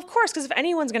like, well, of course, because if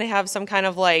anyone's going to have some kind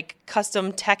of like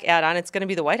custom tech add-on, it's going to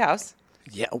be the White House.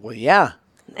 Yeah. Well, yeah.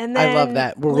 And then, I love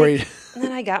that. We're worried. And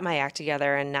then I got my act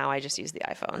together, and now I just use the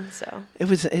iPhone. So it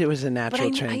was a natural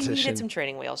transition. I needed some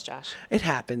training wheels, Josh. It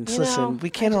happens. Listen, we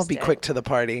can't all be quick to the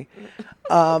party.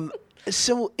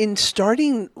 So in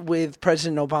starting with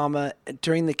President Obama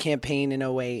during the campaign in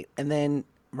 2008, and then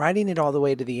riding it all the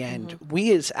way to the end,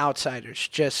 we as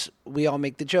outsiders we all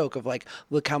make the joke of like,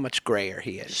 look how much grayer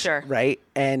he is. Sure. Right.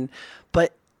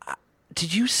 But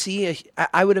did you see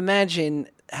I would imagine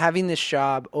having this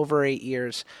job over 8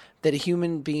 years, that a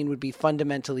human being would be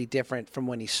fundamentally different from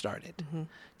when he started. Mm-hmm.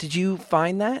 Did you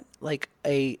find that like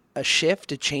a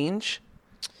shift, a change?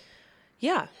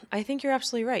 Yeah, I think you're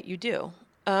absolutely right. You do.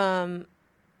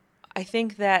 I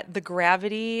think that the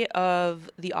gravity of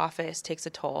the office takes a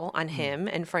toll on him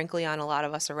and frankly on a lot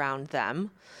of us around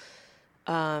them.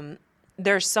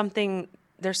 There's something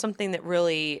that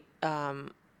really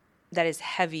that is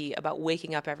heavy about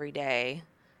waking up every day,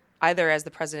 either as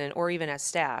the president or even as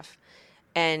staff,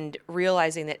 and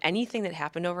realizing that anything that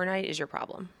happened overnight is your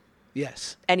problem.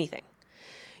 Yes. Anything.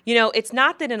 It's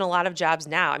not that in a lot of jobs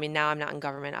now, I mean, now I'm not in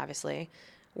government, obviously.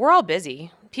 We're all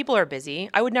busy. People are busy.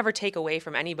 I would never take away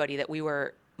from anybody that we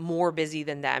were more busy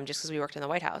than them just because we worked in the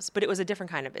White House, but it was a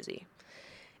different kind of busy.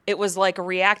 It was like a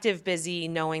reactive busy,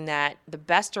 knowing that the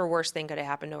best or worst thing could have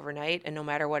happened overnight, and no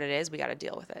matter what it is, we got to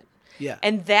deal with it. Yeah.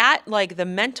 And that, like, the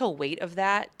mental weight of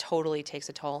that totally takes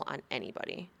a toll on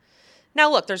anybody. Now,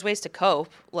 look, there's ways to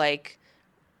cope. Like,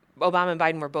 Obama and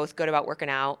Biden were both good about working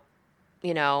out,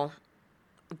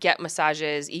 get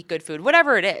massages, eat good food,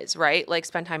 whatever it is, right? Like,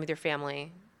 spend time with your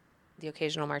family, the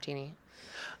occasional martini.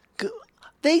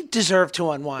 They deserve to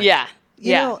unwind. Yeah.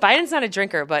 Biden's not a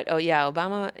drinker, but,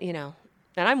 Obama,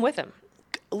 and I'm with him.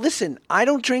 Listen, I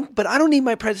don't drink, but I don't need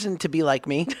my president to be like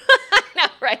me.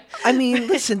 Right. I mean,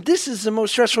 listen, this is the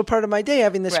most stressful part of my day,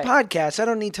 having this Right. podcast. I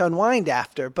don't need to unwind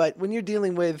after, but when you're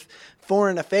dealing with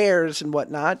foreign affairs and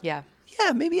whatnot, Yeah.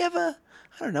 maybe have a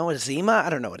Zima. I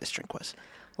don't know what his drink was.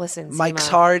 Listen, Mike's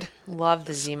Zima. Hard. Love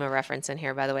the Zima reference in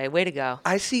here, by the way. Way to go.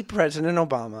 I see President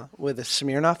Obama with a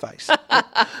Smirnoff Ice,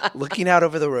 looking out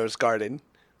over the Rose Garden,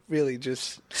 really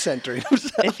just centering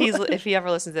himself. If he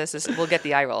ever listens to this, we'll get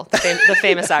the eye roll, the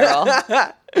famous eye roll.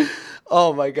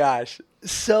 Oh my gosh!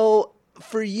 So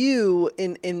for you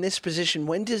in this position,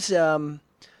 when does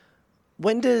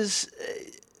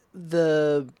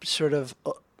the sort of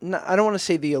I don't want to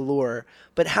say the allure,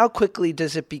 but how quickly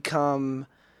does it become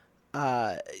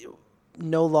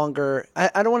no longer?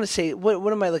 I don't want to say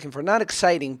what am I looking for? Not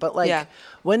exciting, but like Yeah.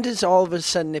 when does all of a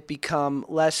sudden it become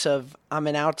less of I'm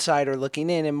an outsider looking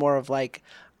in and more of like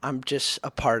I'm just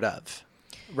a part of?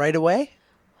 Right away?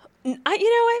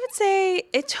 I would say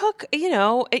it took,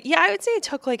 I would say it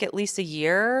took like at least a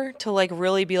year to like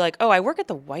really be like, oh, I work at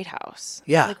the White House.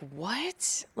 Yeah. Like,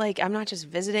 what? Like, I'm not just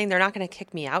visiting. They're not going to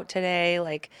kick me out today.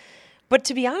 Like, but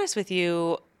to be honest with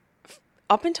you,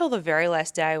 up until the very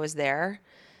last day I was there,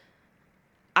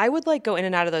 I would like go in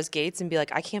and out of those gates and be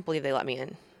like, I can't believe they let me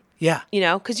in. Yeah.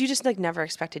 Because you just like never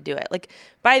expect to do it. Like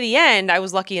by the end, I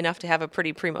was lucky enough to have a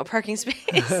pretty primo parking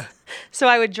space. So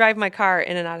I would drive my car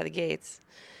in and out of the gates.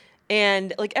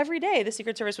 And like every day the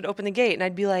Secret Service would open the gate and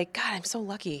I'd be like, God, I'm so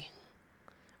lucky.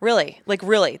 Really? Like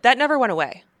really? That never went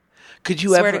away. Could you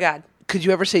Swear ever to God. Could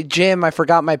you ever say, Jim, I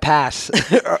forgot my pass?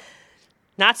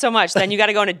 Not so much. Then you got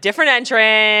to go in a different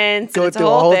entrance. Go and it's through a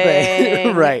a whole whole thing.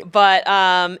 thing. Right. But,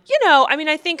 I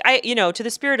think to the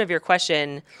spirit of your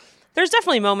question, there's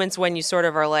definitely moments when you sort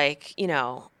of are like,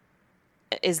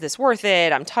 is this worth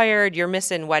it? I'm tired. You're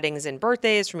missing weddings and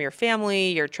birthdays from your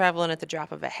family. You're traveling at the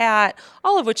drop of a hat,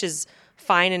 all of which is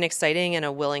fine and exciting and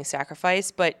a willing sacrifice.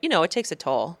 But, it takes a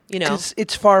toll, 'Cause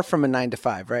it's far from a 9 to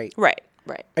 5, right? Right.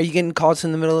 Are you getting calls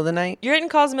in the middle of the night? You're getting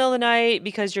calls in the middle of the night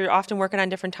because you're often working on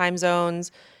different time zones.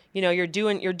 You're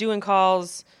doing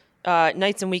calls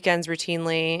nights and weekends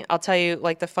routinely. I'll tell you,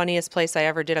 like the funniest place I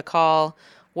ever did a call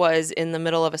was in the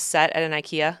middle of a set at an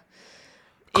IKEA.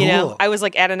 Cool. I was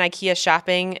like at an IKEA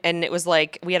shopping and it was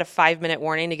like we had a 5-minute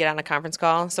warning to get on a conference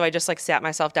call. So I just like sat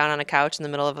myself down on a couch in the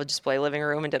middle of a display living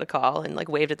room and did a call and like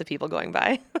waved at the people going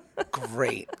by.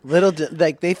 Great.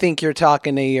 Like they think you're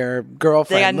talking to your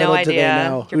girlfriend. They got no Little do they idea.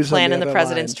 know You're who's on planning the other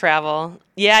president's line. travel.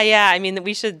 Yeah. I mean,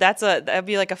 we should. That'd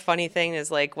be like a funny thing.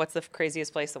 Is like, what's the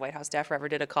craziest place the White House staffer ever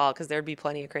did a call? Because there'd be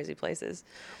plenty of crazy places.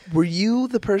 Were you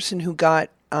the person who got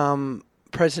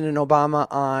President Obama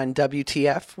on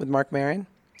WTF with Mark Maron?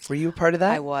 Were you a part of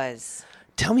that? I was.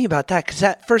 Tell me about that, because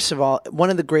that, first of all, one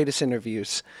of the greatest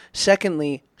interviews.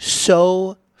 Secondly,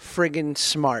 so friggin'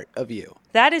 smart of you.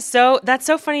 That's so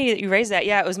funny that you raised that.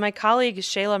 Yeah, it was my colleague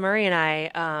Shayla Murray and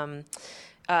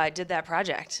I did that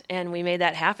project, and we made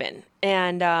that happen.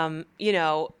 And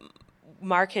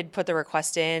Mark had put the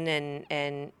request in,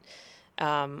 and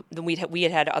we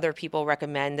had other people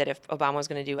recommend that if Obama was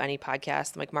going to do any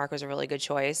podcast, like Mark was a really good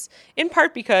choice. In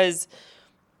part because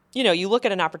you look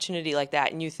at an opportunity like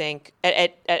that, and you think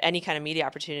at any kind of media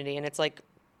opportunity, and it's like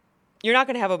you're not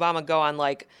going to have Obama go on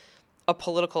like a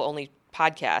political only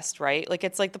podcast, right? Like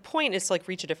it's like the point is to like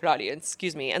reach a different audience,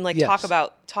 and like Yes.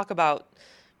 talk about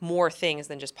more things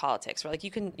than just politics. Right? Like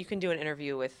you can do an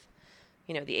interview with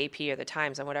the AP or the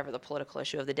Times on whatever the political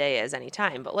issue of the day is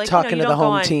anytime. But like Talking you to don't the go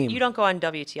home on team. you don't go on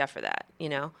WTF for that,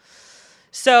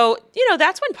 So,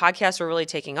 that's when podcasts were really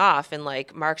taking off. And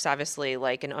like Mark's obviously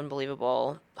like an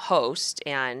unbelievable host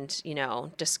and,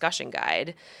 discussion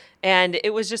guide. And it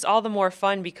was just all the more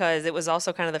fun because it was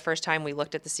also kind of the first time we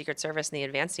looked at the Secret Service and the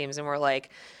advanced teams and we're like,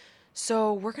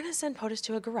 so we're going to send POTUS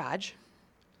to a garage.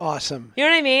 Awesome. You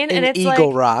know what I mean? In And it's Eagle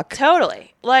like, Rock.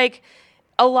 Totally. Like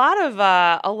a lot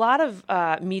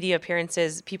of media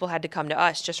appearances, people had to come to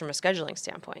us just from a scheduling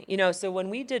standpoint. So when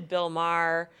we did Bill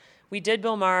Maher,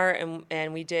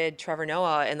 and we did Trevor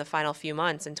Noah in the final few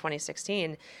months in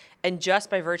 2016. And just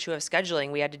by virtue of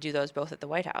scheduling, we had to do those both at the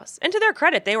White House. And to their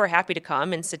credit, they were happy to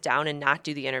come and sit down and not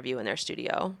do the interview in their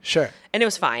studio. Sure. And it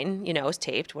was fine. It was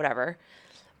taped, whatever.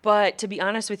 But to be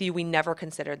honest with you, we never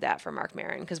considered that for Mark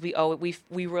Maron because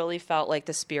we really felt like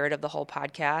the spirit of the whole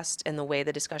podcast and the way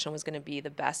the discussion was going to be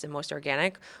the best and most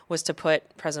organic was to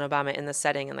put President Obama in the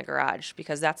setting in the garage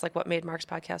because that's like what made Mark's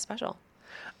podcast special.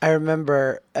 I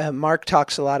remember Mark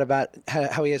talks a lot about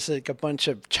how he has like a bunch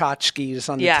of tchotchkes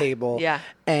on the table. Yeah.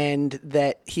 And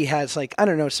that he has like, I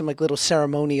don't know, some like little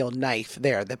ceremonial knife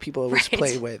there that people always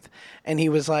play with. And he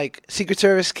was like, Secret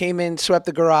Service came in, swept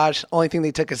the garage. Only thing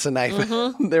they took is the knife.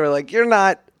 Mm-hmm. They were like, you're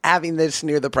not having this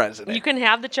near the president. You can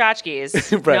have the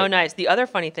tchotchkes. Right. No, nice. The other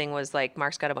funny thing was like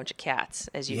Mark's got a bunch of cats,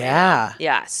 as you may know. Yeah.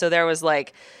 Yeah. So there was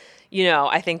like,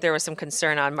 I think there was some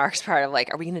concern on Mark's part of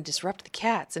like, are we going to disrupt the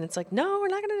cats? And it's like, no, we're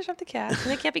not going to disrupt the cats.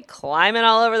 And they can't be climbing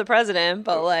all over the president,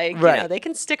 but like, Right. they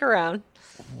can stick around.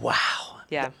 Wow.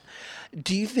 Yeah.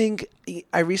 Do you think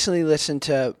I recently listened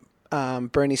to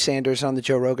Bernie Sanders on the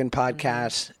Joe Rogan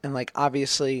podcast, and like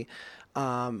obviously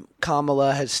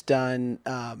Kamala has done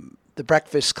the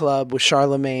Breakfast Club with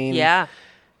Charlemagne. Yeah.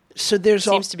 So there's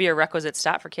Seems to be a requisite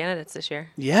stop for candidates this year.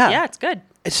 Yeah. Yeah, it's good.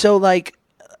 So like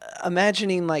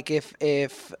imagining like if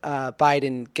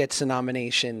Biden gets a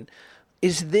nomination,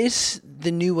 is this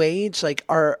the new age? Like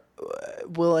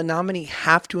will a nominee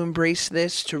have to embrace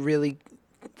this to really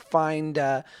find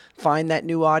that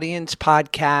new audience,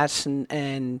 podcasts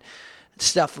and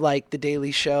stuff like The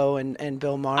Daily Show and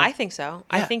Bill Maher? I think so.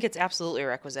 Yeah. I think it's absolutely a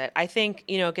requisite. I think,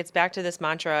 it gets back to this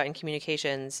mantra in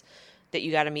communications that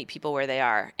you got to meet people where they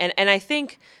are. And I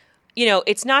think,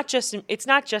 it's not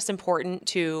just important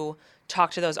to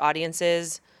talk to those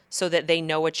audiences so that they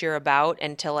know what you're about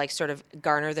and to like sort of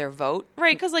garner their vote,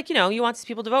 right? Because like, you want these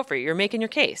people to vote for you. You're making your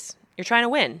case. You're trying to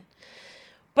win.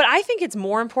 But I think it's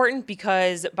more important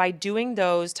because by doing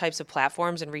those types of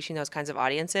platforms and reaching those kinds of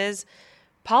audiences,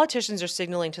 politicians are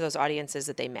signaling to those audiences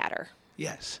that they matter.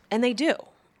 Yes. And they do.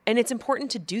 And it's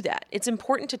important to do that. It's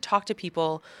important to talk to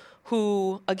people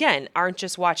who, again, aren't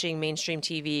just watching mainstream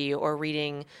TV or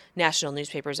reading national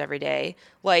newspapers every day.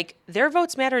 Like, their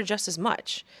votes matter just as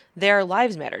much. Their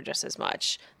lives matter just as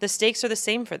much. The stakes are the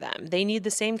same for them. They need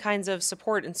the same kinds of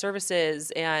support and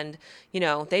services, and,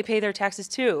 they pay their taxes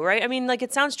too, right? I mean, like,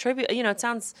 it sounds trivial, it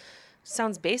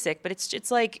sounds basic, but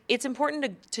it's like, it's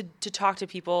important to talk to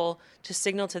people, to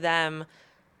signal to them,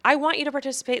 I want you to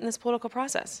participate in this political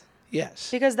process.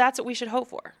 Yes. Because that's what we should hope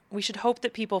for. We should hope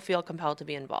that people feel compelled to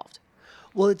be involved.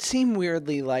 Well, it seemed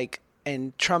weirdly like,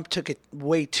 and Trump took it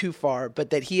way too far, but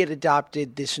that he had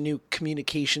adopted this new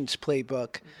communications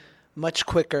playbook much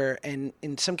quicker and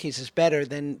in some cases better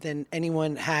than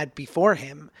anyone had before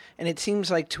him. And it seems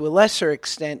like to a lesser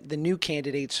extent, the new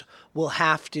candidates will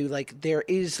have to, like, there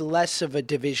is less of a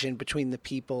division between the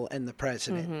people and the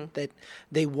president, that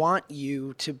they want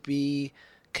you to be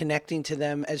connecting to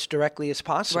them as directly as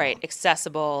possible. Right.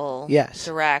 Accessible. Yes.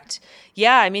 Direct.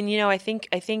 Yeah. I mean, I think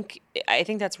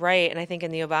that's right. And I think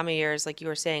in the Obama years, like you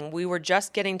were saying, we were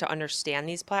just getting to understand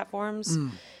these platforms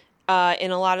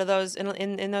in a lot of those,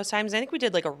 in those times. I think we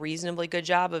did like a reasonably good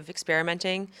job of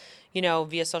experimenting,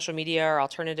 via social media or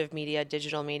alternative media,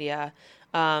 digital media.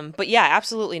 But yeah,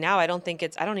 absolutely. Now I don't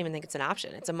even think it's an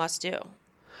option. It's a must do.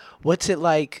 What's it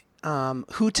like?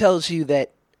 Who tells you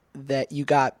that you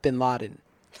got bin Laden?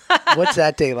 What's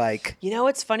that day like?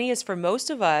 What's funny is for most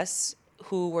of us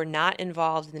who were not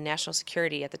involved in the national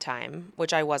security at the time,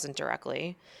 which I wasn't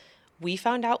directly, we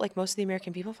found out like most of the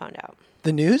American people found out.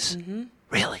 The news? Mm-hmm.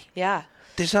 Really? Yeah.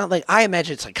 There's not like, I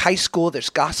imagine it's like high school. There's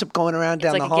gossip going around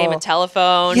down it's the like hall. a game of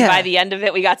telephone. Yeah. By the end of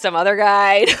it, we got some other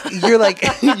guy. you're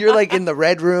like in the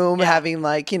red room having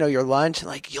like, your lunch.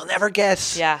 Like, you'll never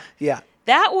guess. Yeah. Yeah.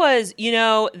 That was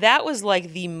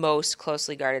like the most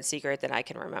closely guarded secret that I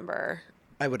can remember.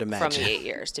 I would imagine. From the 8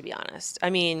 years, to be honest.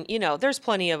 I mean, there's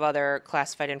plenty of other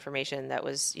classified information that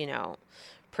was,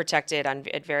 protected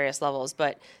at various levels,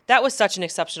 but that was such an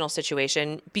exceptional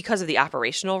situation because of the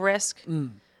operational risk.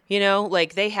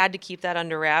 Like they had to keep that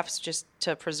under wraps just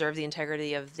to preserve the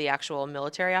integrity of the actual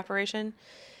military operation.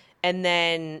 And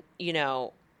then,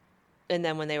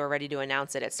 when they were ready to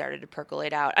announce it, it started to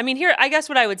percolate out. I mean, here, I guess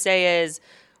what I would say is,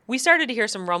 we started to hear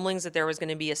some rumblings that there was going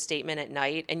to be a statement at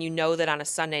night. And that on a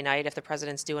Sunday night, if the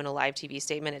president's doing a live TV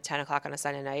statement at 10 o'clock on a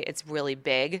Sunday night, it's really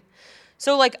big.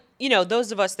 So like,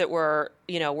 those of us that were,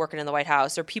 working in the White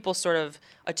House or people sort of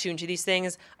attuned to these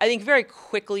things, I think very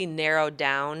quickly narrowed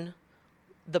down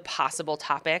the possible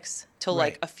topics to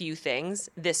like a few things,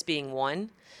 this being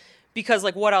one. Because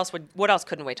like what else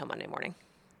couldn't wait till Monday morning?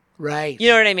 Right. You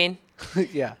know what I mean?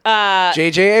 Yeah.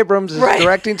 J.J. Abrams is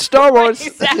directing Star Wars.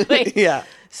 Exactly. Yeah.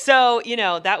 So,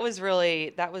 that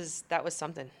was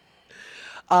something.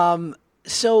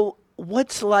 So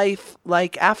what's life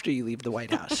like after you leave the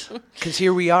White House? Because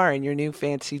here we are in your new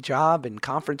fancy job and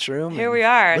conference room. Here we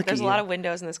are. There's a lot of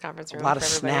windows in this conference room. A lot of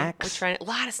snacks. A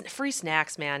lot of free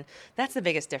snacks, man. That's the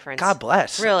biggest difference. God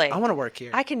bless. Really. I want to work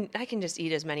here. I can just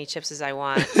eat as many chips as I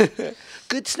want.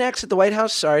 Good snacks at the White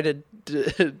House? Sorry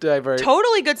to divert.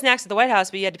 Totally good snacks at the White House,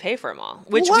 but you had to pay for them all.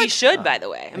 Which we should, by the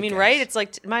way. I mean, guess. right? It's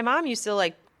like my mom used to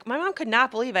like, my mom could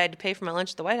not believe I had to pay for my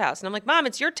lunch at the White House. And I'm like, Mom,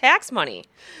 it's your tax money.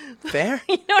 Fair.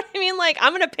 You know what I mean? Like,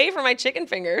 I'm going to pay for my chicken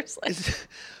fingers. Like,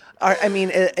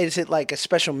 Is it like a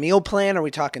special meal plan? Are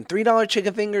we talking $3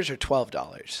 chicken fingers or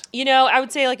 $12? I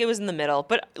would say like it was in the middle,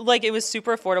 but like it was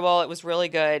super affordable. It was really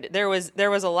good. There was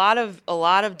a lot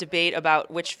of debate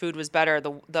about which food was better.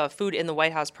 The food in the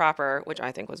White House proper, which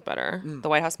I think was better. The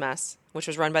White House Mess, which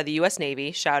was run by the U.S.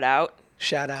 Navy. Shout out.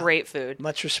 Great food.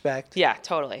 Much respect. Yeah,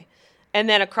 totally. And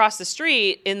then across the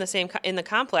street in the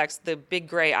complex, the big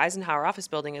gray Eisenhower office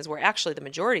building is where actually the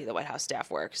majority of the White House staff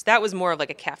works. That was more of like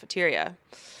a cafeteria.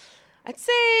 I'd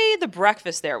say the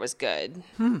breakfast there was good.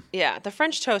 Yeah, the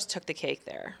French toast took the cake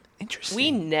there. Interesting.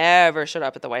 We never showed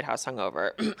up at the White House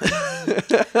hungover.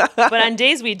 But on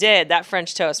days we did, that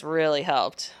French toast really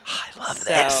helped. I love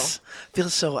this.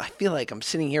 I feel like I'm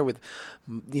sitting here with,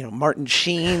 Martin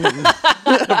Sheen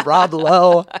and Rob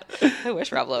Lowe. I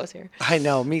wish Rob Lowe was here. I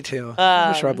know, me too.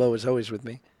 I wish Rob Lowe was always with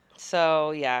me.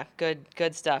 So yeah,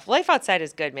 good stuff. Life outside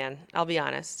is good, man. I'll be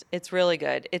honest. It's really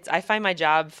good. I find my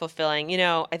job fulfilling.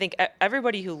 I think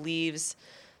everybody who leaves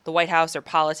the White House or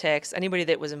politics, anybody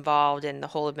that was involved in the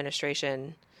whole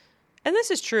administration, and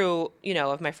this is true,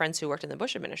 of my friends who worked in the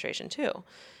Bush administration too.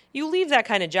 You leave that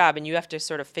kind of job and you have to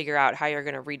sort of figure out how you're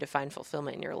going to redefine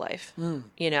fulfillment in your life.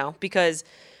 Because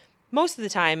most of the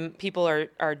time people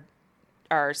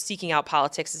are seeking out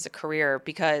politics as a career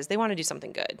because they want to do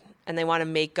something good and they want to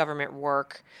make government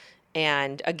work.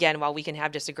 And again, while we can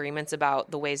have disagreements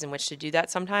about the ways in which to do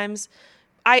that sometimes,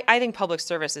 I think public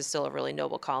service is still a really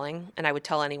noble calling, and I would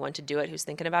tell anyone to do it who's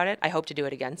thinking about it. I hope to do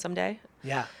it again someday.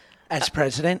 Yeah. As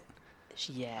president?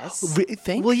 Yes.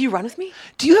 Will you run with me?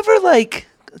 Do you ever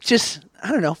just,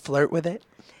 I don't know, flirt with it?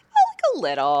 A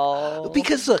little.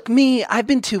 Because look, I've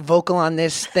been too vocal on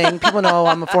this thing. People know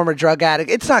I'm a former drug addict.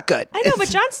 It's not good. I know, but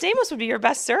John Stamos would be your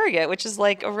best surrogate, which is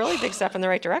like a really big step in the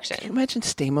right direction. Can you imagine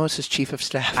Stamos as chief of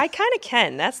staff? I kind of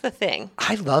can. That's the thing.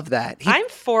 I love that. I'm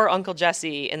for Uncle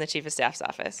Jesse in the chief of staff's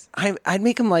office. I'd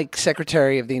make him like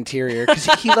Secretary of the Interior because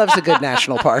he loves a good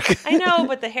national park. I know,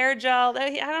 but the hair gel,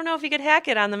 I don't know if he could hack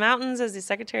it on the mountains as the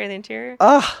Secretary of the Interior.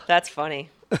 That's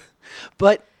funny.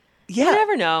 But yeah. You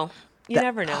never know. You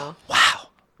never know. Wow.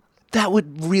 That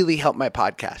would really help my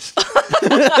podcast.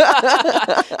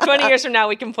 20 years from now,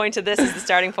 we can point to this as the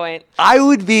starting point. I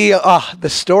would be the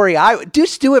story. I would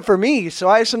just do it for me, so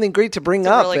I have something great to bring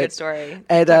up. It's a really good story.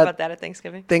 And talk about that at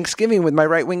Thanksgiving. Thanksgiving with my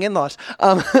right-wing in-laws.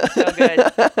 So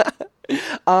good.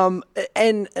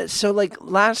 And so,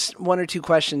 last one or two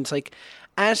questions.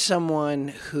 As someone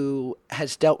who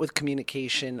has dealt with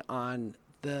communication on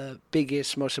the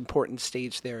biggest, most important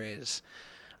stage there is,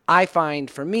 I find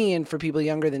for me and for people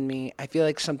younger than me, I feel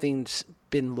like something's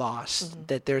been lost,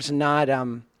 that there's not,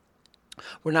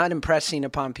 we're not impressing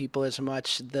upon people as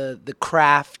much the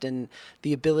craft and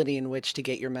the ability in which to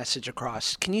get your message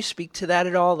across. Can you speak to that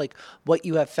at all? What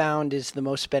you have found is the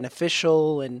most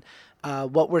beneficial, and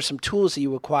what were some tools that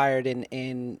you acquired in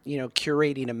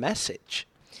curating a message?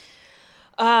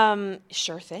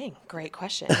 Sure thing. Great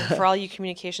question. And for all you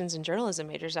communications and journalism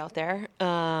majors out there,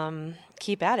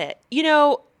 keep at it.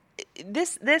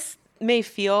 This may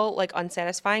feel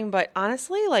unsatisfying, but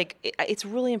honestly, it's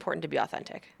really important to be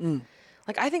authentic.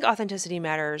 I think authenticity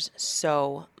matters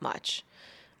so much.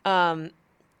 Not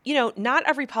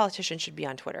every politician should be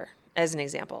on Twitter, as an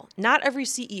example. Not every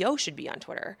CEO should be on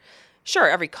Twitter. Sure,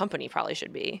 every company probably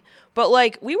should be. But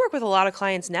we work with a lot of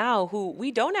clients now who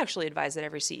we don't actually advise that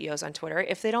every CEO is on Twitter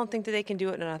if they don't think that they can do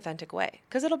it in an authentic way,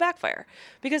 because it'll backfire.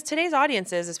 Because today's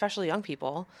audiences, especially young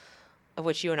people, of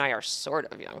which you and I are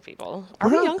sort of young people. Are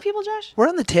we young people, Josh? We're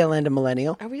on the tail end of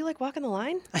millennial. Are we walking the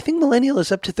line? I think millennial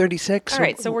is up to 36. All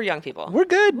right, so we're young people. We're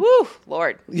good. Woo,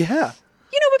 Lord. Yeah.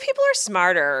 But people are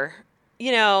smarter,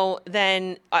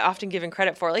 than often given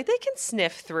credit for. They can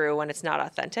sniff through when it's not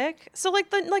authentic. So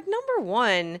number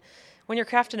one, when you're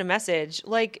crafting a message,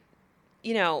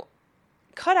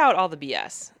 cut out all the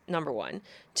BS, number one.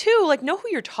 Two, know who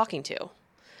you're talking to.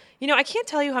 I can't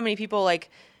tell you how many people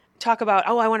talk about,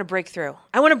 I want to break through.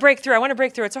 I want to break through.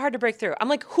 It's so hard to break through. I'm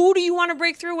who do you want to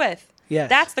break through with? Yes.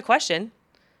 That's the question,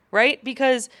 right?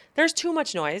 Because there's too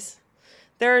much noise.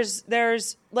 There's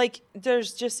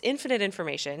just infinite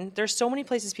information. There's so many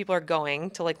places people are going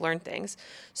to learn things.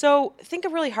 So think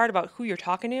really hard about who you're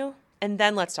talking to, and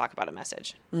then let's talk about a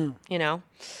message. Who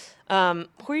are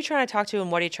you trying to talk to,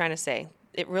 and what are you trying to say?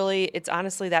 It's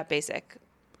honestly that basic.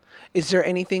 Is there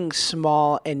anything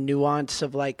small and nuanced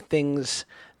of things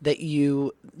that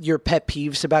your pet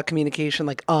peeves about communication,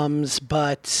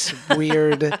 buts,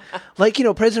 weird,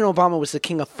 President Obama was the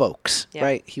king of folks,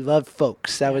 right? He loved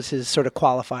folks. That was his sort of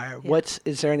qualifier. Yeah.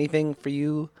 Is there anything for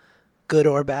you, good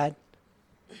or bad?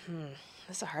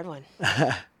 That's a hard one.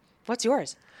 What's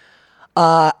yours?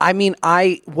 I mean,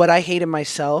 what I hate in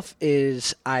myself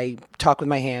is I talk with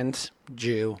my hands.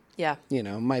 Jew. Yeah. You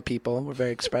know, my people were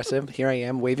very expressive. Here I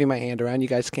am waving my hand around. You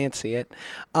guys can't see it.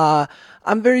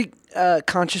 I'm very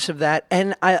conscious of that.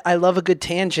 And I love a good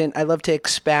tangent. I love to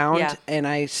expound. Yeah. And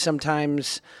I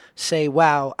sometimes say,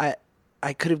 wow,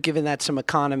 I could have given that some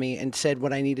economy and said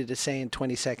what I needed to say in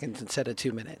 20 seconds instead of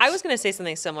 2 minutes. I was going to say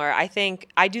something similar. I think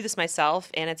I do this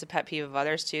myself, and it's a pet peeve of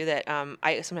others too, that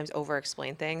I sometimes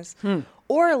over-explain things.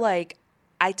 Or, like,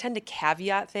 I tend to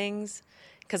caveat things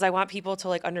because I want people to,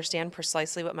 like, understand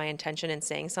precisely what my intention in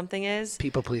saying something is.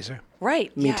 People pleaser.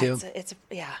 Right. Me too.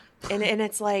 Yeah. And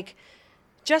it's like,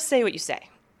 just say what you say.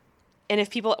 And if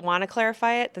people want to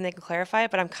clarify it, then they can clarify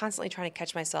it. But I'm constantly trying to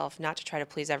catch myself not to try to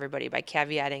please everybody by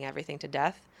caveating everything to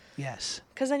death. Yes.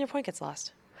 Because then your point gets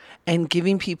lost. And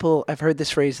giving people, I've heard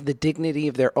this phrase, the dignity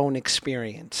of their own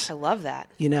experience. I love that.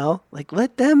 You know, like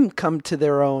let them come to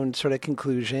their own sort of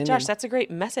conclusion. Josh, and- that's a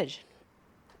great message.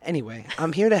 Anyway,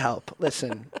 I'm here to help.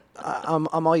 Listen, I'm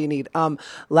all you need.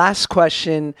 Last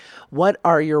question. What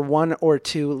are your 1 or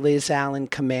 2 Liz Allen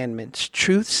commandments,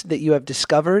 truths that you have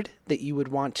discovered that you would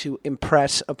want to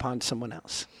impress upon someone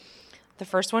else? The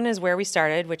first one is where we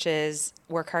started, which is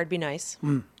work hard, be nice.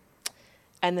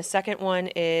 And the second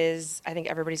one is I think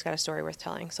everybody's got a story worth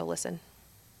telling, so listen.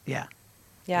 Yeah.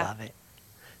 Yeah. Love it.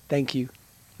 Thank you.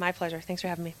 My pleasure. Thanks for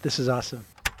having me. This is awesome.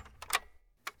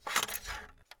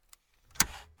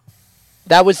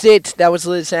 That was it. That was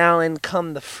Liz Allen.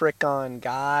 Come the frick on,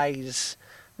 guys.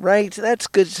 Right? That's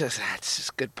good. That's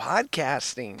just good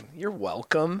podcasting. You're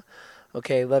welcome.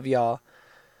 Okay, love y'all.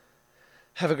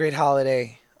 Have a great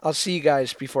holiday. I'll see you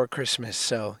guys before Christmas.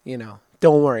 So,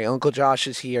 don't worry. Uncle Josh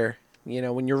is here.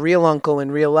 When your real uncle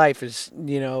in real life is,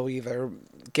 either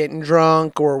getting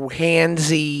drunk or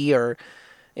handsy or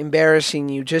embarrassing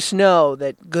you, just know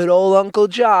that good old Uncle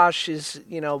Josh is,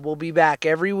 will be back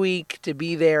every week to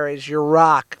be there as your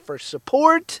rock for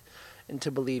support and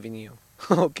to believe in you.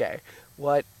 Okay,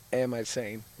 what am I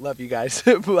saying? Love you guys.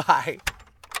 Bye.